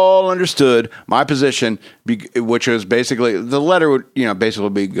all understood my position, which was basically, the letter would, basically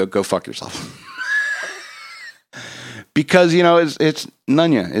be go fuck yourself. Because, it's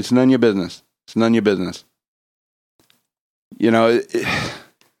none ya. It's none your business. It's none your business.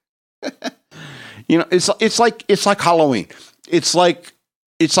 It's like Halloween. It's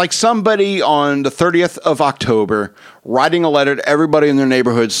like somebody on the 30th of October writing a letter to everybody in their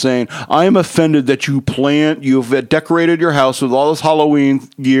neighborhood saying, I am offended that you've decorated your house with all this Halloween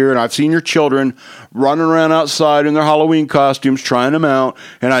gear, and I've seen your children running around outside in their Halloween costumes, trying them out,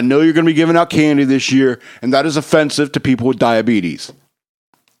 and I know you're going to be giving out candy this year, and that is offensive to people with diabetes.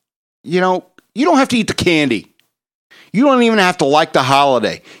 You don't have to eat the candy. You don't even have to like the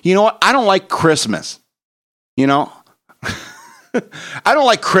holiday. You know what? I don't like Christmas. I don't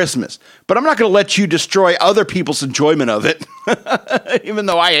like Christmas, but I'm not going to let you destroy other people's enjoyment of it, even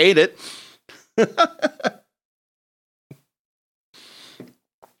though I hate it. Let's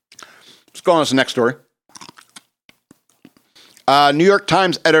go on to the next story. New York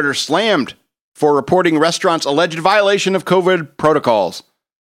Times editor slammed for reporting restaurants' alleged violation of COVID protocols.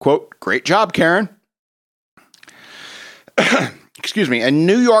 Quote, great job, Karen. excuse me, a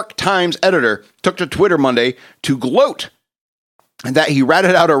New York Times editor took to Twitter Monday to gloat that he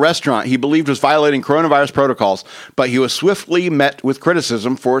ratted out a restaurant he believed was violating coronavirus protocols, but he was swiftly met with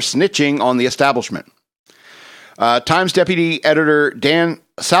criticism for snitching on the establishment. Times deputy editor Dan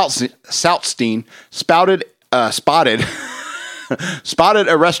Saltstein spotted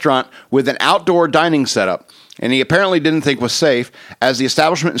a restaurant with an outdoor dining setup, and he apparently didn't think was safe, as the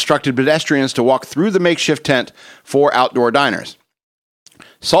establishment instructed pedestrians to walk through the makeshift tent for outdoor diners.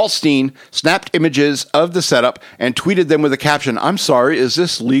 Saltstein snapped images of the setup and tweeted them with a caption, "I'm sorry, is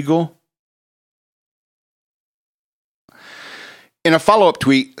this legal?" In a follow-up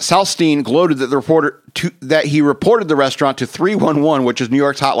tweet, Saltstein gloated that he reported the restaurant to 311, which is New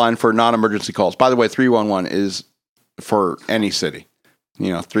York's hotline for non-emergency calls. By the way, 311 is for any city.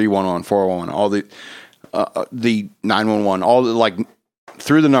 311, 411, all the 911, all like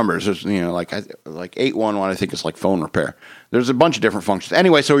through the numbers. There's like 811. I think it's like phone repair. There's a bunch of different functions.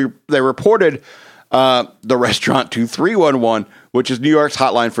 Anyway, so they reported the restaurant to 311, which is New York's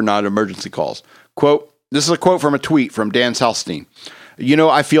hotline for non-emergency calls. Quote, this is a quote from a tweet from Dan Saltstein.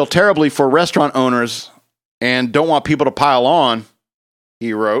 I feel terribly for restaurant owners and don't want people to pile on,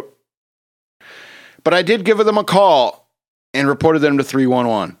 he wrote. But I did give them a call and reported them to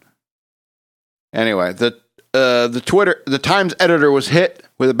 311. Anyway, the Times editor was hit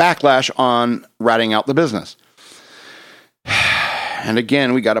with a backlash on ratting out the business. And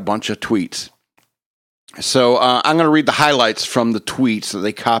again, we got a bunch of tweets. So I'm going to read the highlights from the tweets that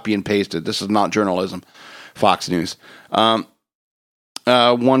they copy and pasted. This is not journalism. Fox News. One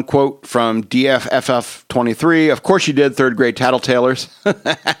quote from DFFF23. Of course you did, third grade tattletalers.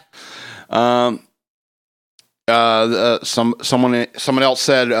 Someone else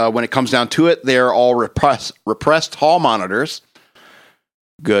said, when it comes down to it, they're all repressed hall monitors.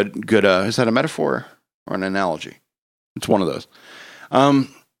 Good. Is that a metaphor or an analogy? It's one of those.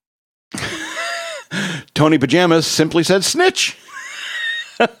 Tony Pajamas simply said snitch.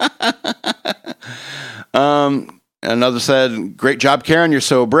 Another said, great job, Karen. You're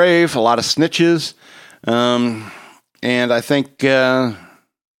so brave. A lot of snitches. And I think,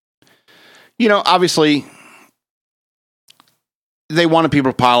 obviously they wanted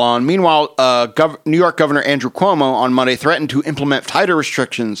people to pile on. Meanwhile, New York Governor Andrew Cuomo on Monday threatened to implement tighter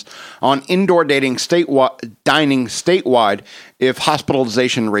restrictions on indoor dining statewide if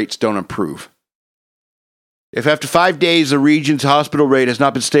hospitalization rates don't improve. If after 5 days the region's hospital rate has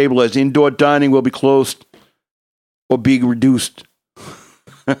not been stabilized, indoor dining will be closed or be reduced.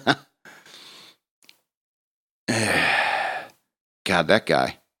 God, that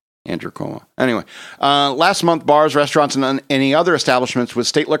guy. Andrew Cuomo. Anyway, last month, bars, restaurants, and any other establishments with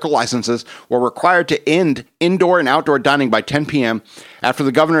state liquor licenses were required to end indoor and outdoor dining by 10 p.m. after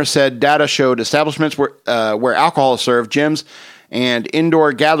the governor said data showed establishments where alcohol is served, gyms, and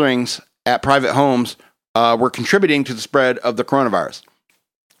indoor gatherings at private homes were contributing to the spread of the coronavirus.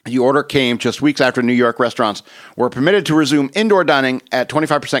 The order came just weeks after New York restaurants were permitted to resume indoor dining at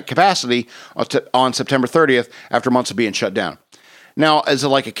 25% capacity on September 30th after months of being shut down. Now, as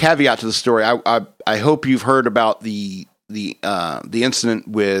a caveat to the story, I hope you've heard about the incident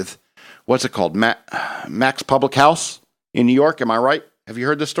with, what's it called, Max Public House in New York. Am I right? Have you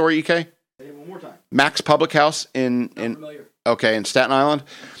heard this story, EK? Say it one more time. Max Public House in Staten Island.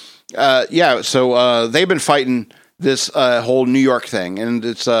 So they've been fighting this whole New York thing, and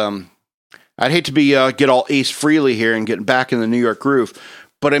it's I'd hate to be get all Ace Frehley here and get back in the New York groove,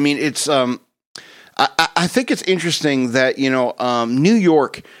 but I mean it's I think it's interesting that New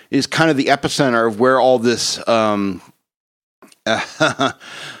York is kind of the epicenter of where all this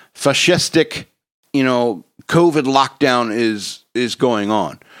fascistic COVID lockdown is going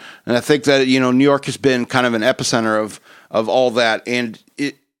on, and I think that New York has been kind of an epicenter of all that, and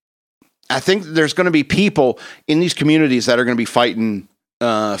I think there's going to be people in these communities that are going to be fighting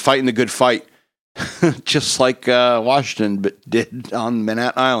the good fight, just like Washington did on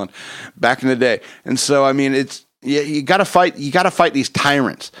Manhattan Island back in the day. And so, I mean, you got to fight these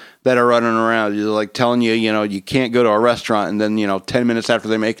tyrants that are running around. You're like telling you, you can't go to a restaurant, and then 10 minutes after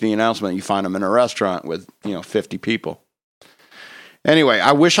they make the announcement, you find them in a restaurant with 50 people. Anyway,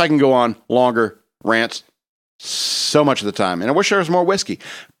 I wish I can go on longer rants so much of the time, and I wish there was more whiskey.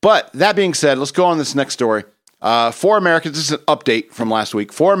 But that being said, let's go on this next story. 4 Americans, this is an update from last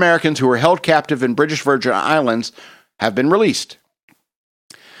week. 4 Americans who were held captive in British Virgin Islands have been released.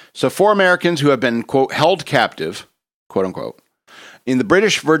 So 4 Americans who have been, quote, held captive, quote unquote, in the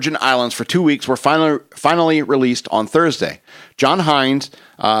British Virgin Islands for 2 weeks were finally released on Thursday. John Hines,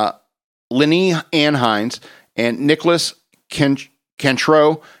 Linnie Ann Hines, and Nicholas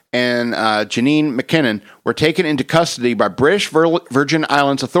Cantrell and Janine McKinnon were taken into custody by British Virgin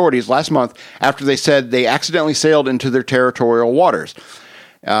Islands authorities last month after they said they accidentally sailed into their territorial waters.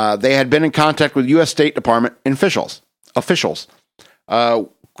 They had been in contact with U.S. State Department officials.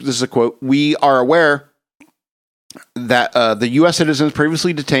 This is a quote. "We are aware that the U.S. citizens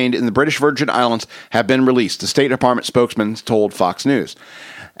previously detained in the British Virgin Islands have been released," the State Department spokesman told Fox News.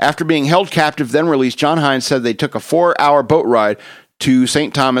 After being held captive, then released, John Hines said they took a 4-hour boat ride to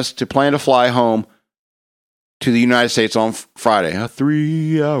St. Thomas to plan to fly home to the United States on Friday. A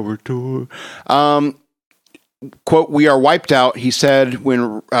 3-hour tour. Quote, "We are wiped out," he said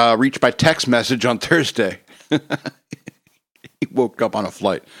when reached by text message on Thursday. He woke up on a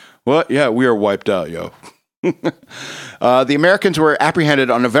flight. "What? Yeah, we are wiped out, yo." The Americans were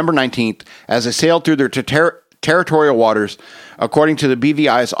apprehended on November 19th as they sailed through their territorial waters, according to the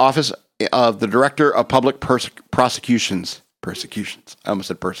BVI's Office of the Director of Public Prosecutions. I almost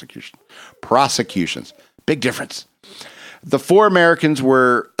said persecution. Prosecutions. Big difference. The 4 Americans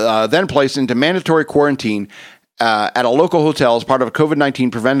were then placed into mandatory quarantine at a local hotel as part of a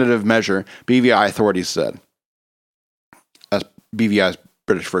COVID-19 preventative measure, BVI authorities said. That's BVI's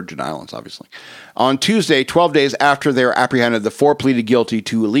British Virgin Islands, obviously. On Tuesday, 12 days after they were apprehended, the 4 pleaded guilty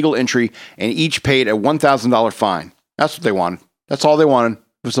to illegal entry and each paid a $1,000 fine. That's what they wanted. That's all they wanted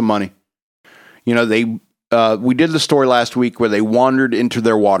was some money. You know, we did the story last week where they wandered into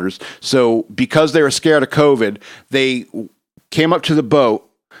their waters. So because they were scared of COVID, they came up to the boat.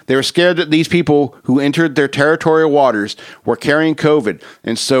 They were scared that these people who entered their territorial waters were carrying COVID.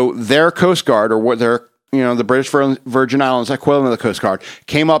 And so their Coast Guard, or what their, the British Virgin Islands equivalent of the Coast Guard,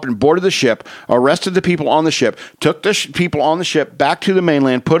 came up and boarded the ship, arrested the people on the ship, took the people on the ship back to the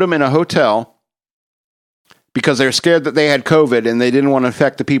mainland, put them in a hotel because they were scared that they had COVID and they didn't want to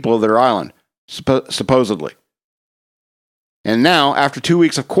affect the people of their island, supposedly. And now, after 2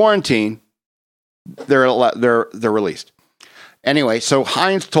 weeks of quarantine, they're released. Anyway, so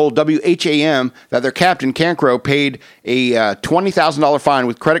Hines told WHAM that their captain, Cancro, paid a $20,000 fine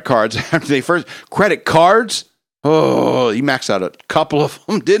with credit cards after they first... Credit cards? Oh, he maxed out a couple of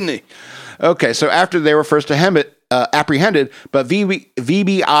them, didn't he? Okay, so after they were first apprehended, but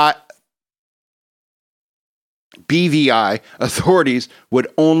BVI authorities would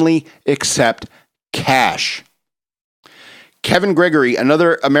only accept cash. Kevin Gregory,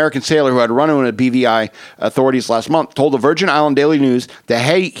 another American sailor who had run into BVI authorities last month, told the Virgin Island Daily News that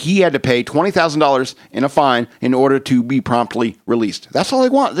he had to pay $20,000 in a fine in order to be promptly released. That's all they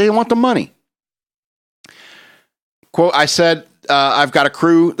want. They want the money. Quote, "I said, I've got a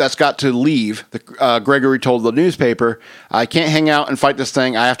crew that's got to leave," Gregory told the newspaper. "I can't hang out and fight this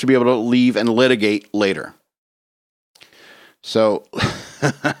thing. I have to be able to leave and litigate later." So,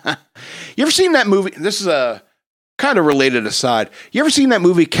 you ever seen that movie? This is a kind of related aside. You ever seen that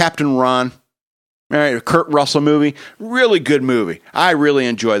movie Captain Ron? All right, a Kurt Russell movie. Really good movie. I really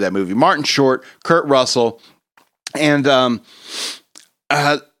enjoyed that movie. Martin Short, Kurt Russell, and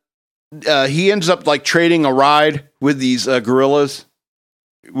he ends up like trading a ride with these guerrillas,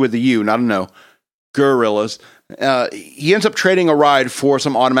 with the U, not a no, guerrillas. He ends up trading a ride for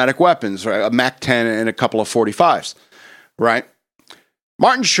some automatic weapons, right? A MAC-10 and a couple of 45s, right?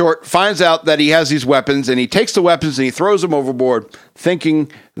 Martin Short finds out that he has these weapons, and he takes the weapons and he throws them overboard,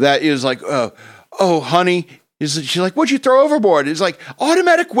 thinking that is like, oh, honey. She's like, "What'd you throw overboard?" It's like,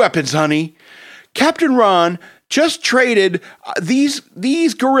 "Automatic weapons, honey. Captain Ron just traded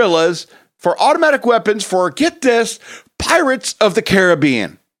these guerrillas for automatic weapons for, get this, Pirates of the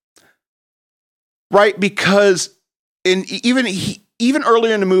Caribbean." Right? Because even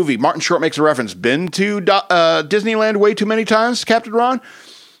earlier in the movie, Martin Short makes a reference, "Been to Disneyland way too many times, Captain Ron?"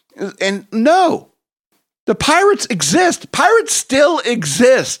 And no, the pirates exist. Pirates still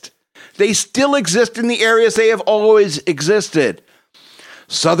exist. They still exist in the areas they have always existed.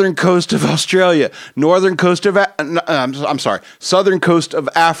 Southern coast of Australia, southern coast of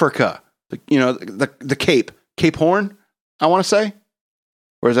Africa. The Cape Horn, I want to say.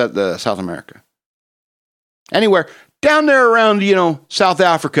 Or is that the South America? Anywhere down there around, South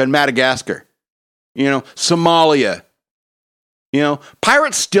Africa and Madagascar, Somalia,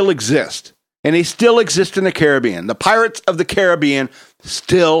 pirates still exist, and they still exist in the Caribbean. The Pirates of the Caribbean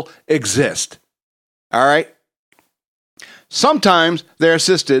still exist. All right. Sometimes they're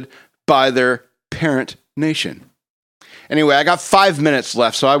assisted by their parent nation. Anyway, I got 5 minutes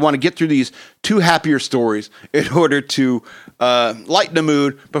left, so I want to get through these 2 happier stories in order to lighten the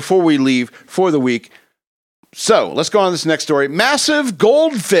mood before we leave for the week. So let's go on to this next story. Massive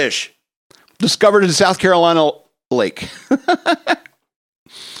goldfish discovered in South Carolina lake.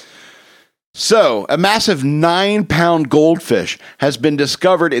 So, a massive 9-pound goldfish has been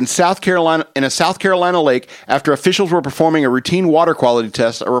discovered in South Carolina in a South Carolina lake after officials were performing a routine water quality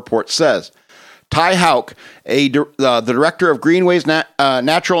test, a report says. Ty Houck, the director of Greenways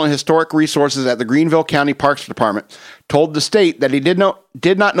Natural and Historic Resources at the Greenville County Parks Department, told the state that he did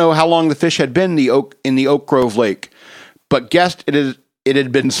not know how long the fish had been in the Oak Grove Lake, but guessed it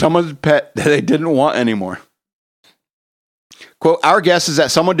had been someone's pet that they didn't want anymore. Quote, our guess is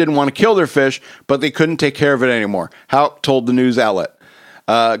that someone didn't want to kill their fish, but they couldn't take care of it anymore, Houck told the news outlet.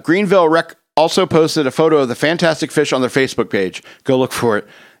 Greenville Rec also posted a photo of the fantastic fish on their Facebook page. Go look for it.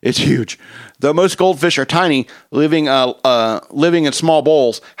 It's huge. Though most goldfish are tiny, living in small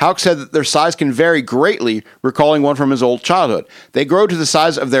bowls, Houck said that their size can vary greatly, recalling one from his old childhood. They grow to the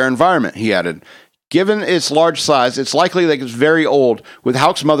size of their environment, he added. Given its large size, it's likely that it's very old, with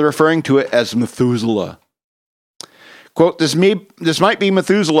Houck's mother referring to it as Methuselah. Quote, this might be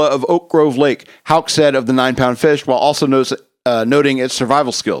Methuselah of Oak Grove Lake, Houck said of the 9-pound fish, while also noting its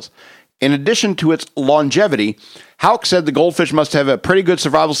survival skills. In addition to its longevity, Houck said the goldfish must have a pretty good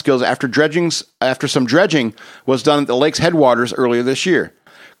survival skills after some dredging was done at the lake's headwaters earlier this year.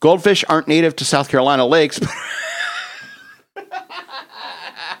 Goldfish aren't native to South Carolina lakes.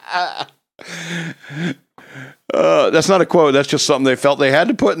 That's not a quote. That's just something they felt they had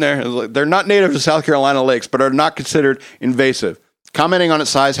to put in there. They're not native to South Carolina lakes, but are not considered invasive. Commenting on its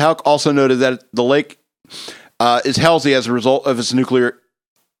size, Houck also noted that the lake is healthy as a result of its nuclear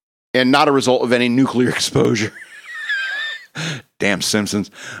and not a result of any nuclear exposure. Damn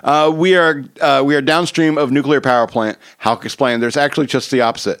Simpsons. We are downstream of nuclear power plant, Houck explained. There's actually just the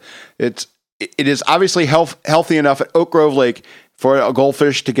opposite. It is obviously healthy enough at Oak Grove Lake for a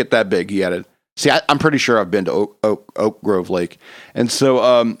goldfish to get that big, he added. See, I'm pretty sure I've been to Oak Grove Lake. And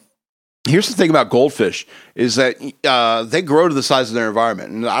so here's the thing about goldfish is that they grow to the size of their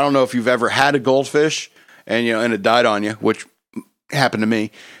environment. And I don't know if you've ever had a goldfish and it died on you, which happened to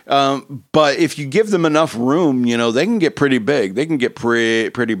me. But if you give them enough room, they can get pretty big. They can get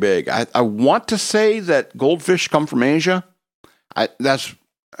pretty big. I want to say that goldfish come from Asia. That's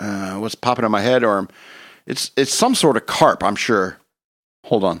what's popping in my head, or it's some sort of carp, I'm sure.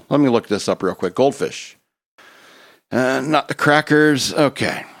 Hold on. Let me look this up real quick. Goldfish. Not the crackers.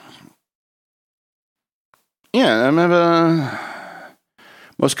 Okay. Yeah, I remember.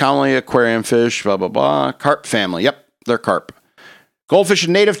 Most commonly aquarium fish, blah, blah, blah. Carp family. Yep, they're carp. Goldfish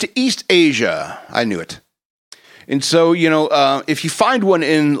are native to East Asia. I knew it. And so, if you find one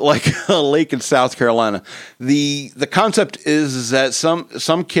in like a lake in South Carolina, the concept is that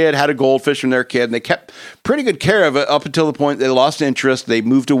some kid had a goldfish when they were a kid, and they kept pretty good care of it up until the point they lost interest. They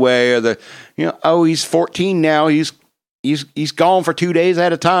moved away, or he's 14 now. He's gone for 2 days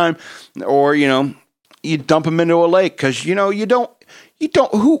at a time, or you dump him into a lake because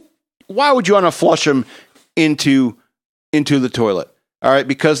why would you want to flush him into the toilet? All right,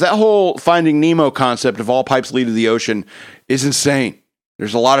 because that whole Finding Nemo concept of all pipes lead to the ocean is insane.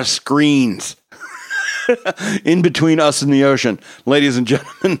 There's a lot of screens in between us and the ocean, ladies and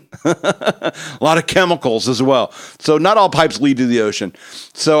gentlemen. A lot of chemicals as well. So not all pipes lead to the ocean.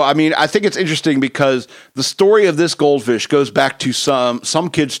 So, I think it's interesting because the story of this goldfish goes back to some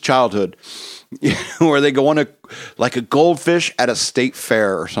kid's childhood where they go on a goldfish at a state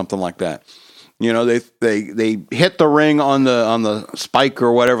fair or something like that. They hit the ring on the spike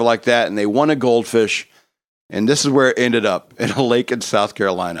or whatever like that, and they won a goldfish, and this is where it ended up, in a lake in South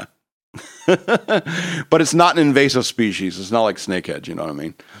Carolina. But it's not an invasive species. It's not like snakeheads, you know what I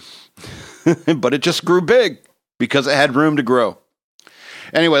mean? But it just grew big because it had room to grow.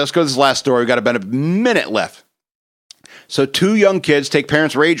 Anyway, let's go to this last story. We've got about a minute left. So 2 young kids take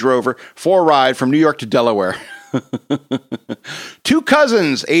parents' Range Rover for a ride from New York to Delaware. 2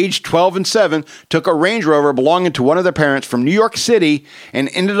 cousins, aged 12 and 7, took a Range Rover belonging to one of their parents from New York City and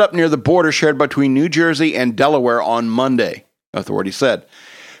ended up near the border shared between New Jersey and Delaware on Monday, authorities said.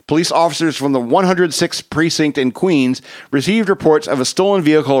 Police officers from the 106th Precinct in Queens received reports of a stolen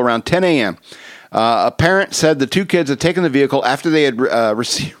vehicle around 10 a.m. A parent said the 2 kids had taken the vehicle after they had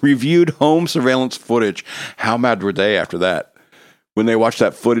reviewed home surveillance footage. How mad were they after that? When they watched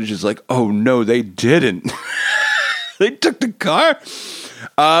that footage, it's like, oh no, they didn't. They took the car.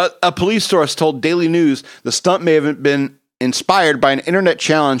 A police source told Daily News the stunt may have been inspired by an internet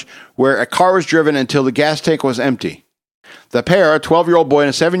challenge where a car was driven until the gas tank was empty. The pair, a 12-year-old boy and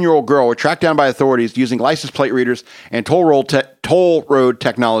a 7-year-old girl, were tracked down by authorities using license plate readers and toll road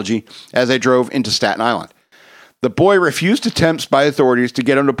technology as they drove into Staten Island. The boy refused attempts by authorities to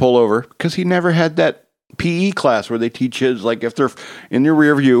get him to pull over because he never had that PE class where they teach kids, like, if they're in your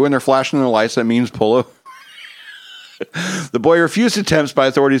rear view and they're flashing their lights, that means pull over. The boy refused attempts by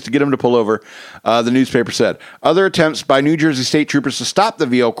authorities to get him to pull over, the newspaper said. Other attempts by New Jersey state troopers to stop the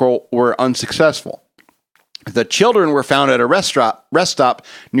vehicle were unsuccessful. The children were found at a rest stop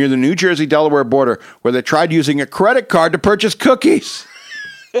near the New Jersey-Delaware border where they tried using a credit card to purchase cookies,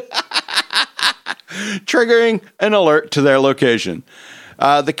 triggering an alert to their location.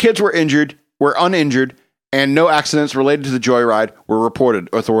 The kids were uninjured, and no accidents related to the joyride were reported,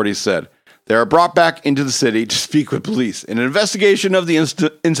 authorities said. They are brought back into the city to speak with police. An investigation of the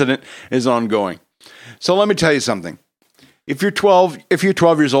incident is ongoing. So let me tell you something. If you're 12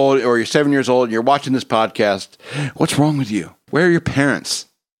 years old or you're 7 years old and you're watching this podcast, what's wrong with you? Where are your parents?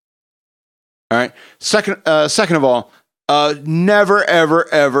 All right. Second of all, never,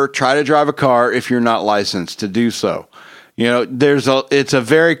 ever, ever try to drive a car if you're not licensed to do so. You know, it's a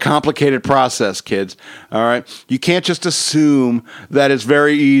very complicated process, kids. All right. You can't just assume that it's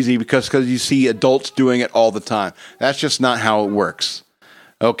very easy because you see adults doing it all the time. That's just not how it works.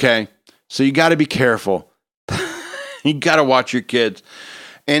 Okay. So you got to be careful. You got to watch your kids.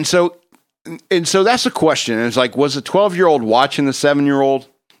 And so that's the question. It's like, was a 12-year-old watching the 7-year-old?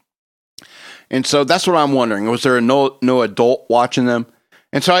 And so that's what I'm wondering. Was there no adult watching them?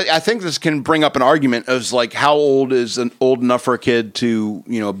 And so I think this can bring up an argument of like, how old is old enough for a kid to,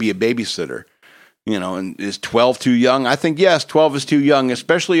 be a babysitter? And is 12 too young? I think, yes, 12 is too young,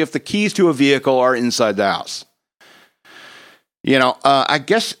 especially if the keys to a vehicle are inside the house. I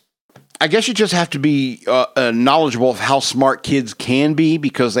guess you just have to be knowledgeable of how smart kids can be,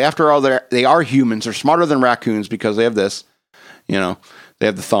 because after all, they are humans. They're smarter than raccoons because they have this. They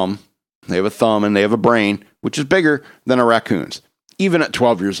have the thumb. They have a thumb and they have a brain, which is bigger than a raccoon's, even at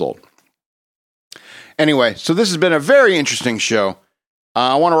 12 years old. Anyway, so this has been a very interesting show.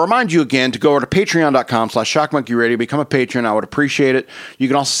 I want to remind you again to go over to patreon.com/shockmonkeyradio, become a patron. I would appreciate it. You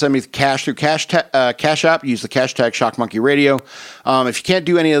can also send me cash through Cash App. Use the cash tag shockmonkeyradio. If you can't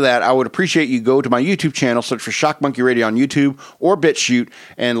do any of that, I would appreciate you go to my YouTube channel, search for Shock Monkey Radio on YouTube or BitChute,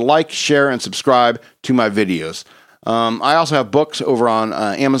 and like, share, and subscribe to my videos. I also have books over on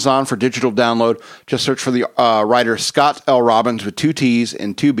Amazon for digital download. Just search for the writer Scott L. Robbins with 2 T's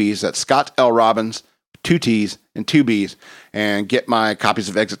and 2 B's. That's Scott L. Robbins, 2 T's and 2 B's. And get my copies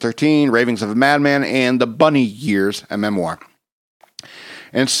of Exit 13, Ravings of a Madman, and The Bunny Years, a memoir.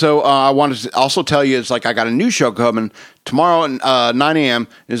 And so I wanted to also tell you, it's like I got a new show coming tomorrow at 9 a.m.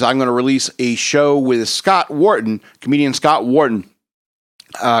 is I'm going to release a show with comedian Scott Wharton,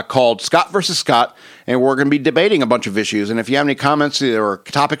 called Scott versus Scott, and we're going to be debating a bunch of issues. And if you have any comments or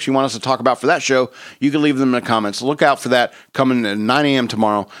topics you want us to talk about for that show, you can leave them in the comments. So look out for that coming at 9 a.m.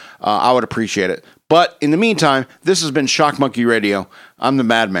 tomorrow. I would appreciate it. But in the meantime, this has been Shock Monkey Radio. I'm the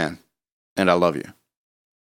Madman, and I love you.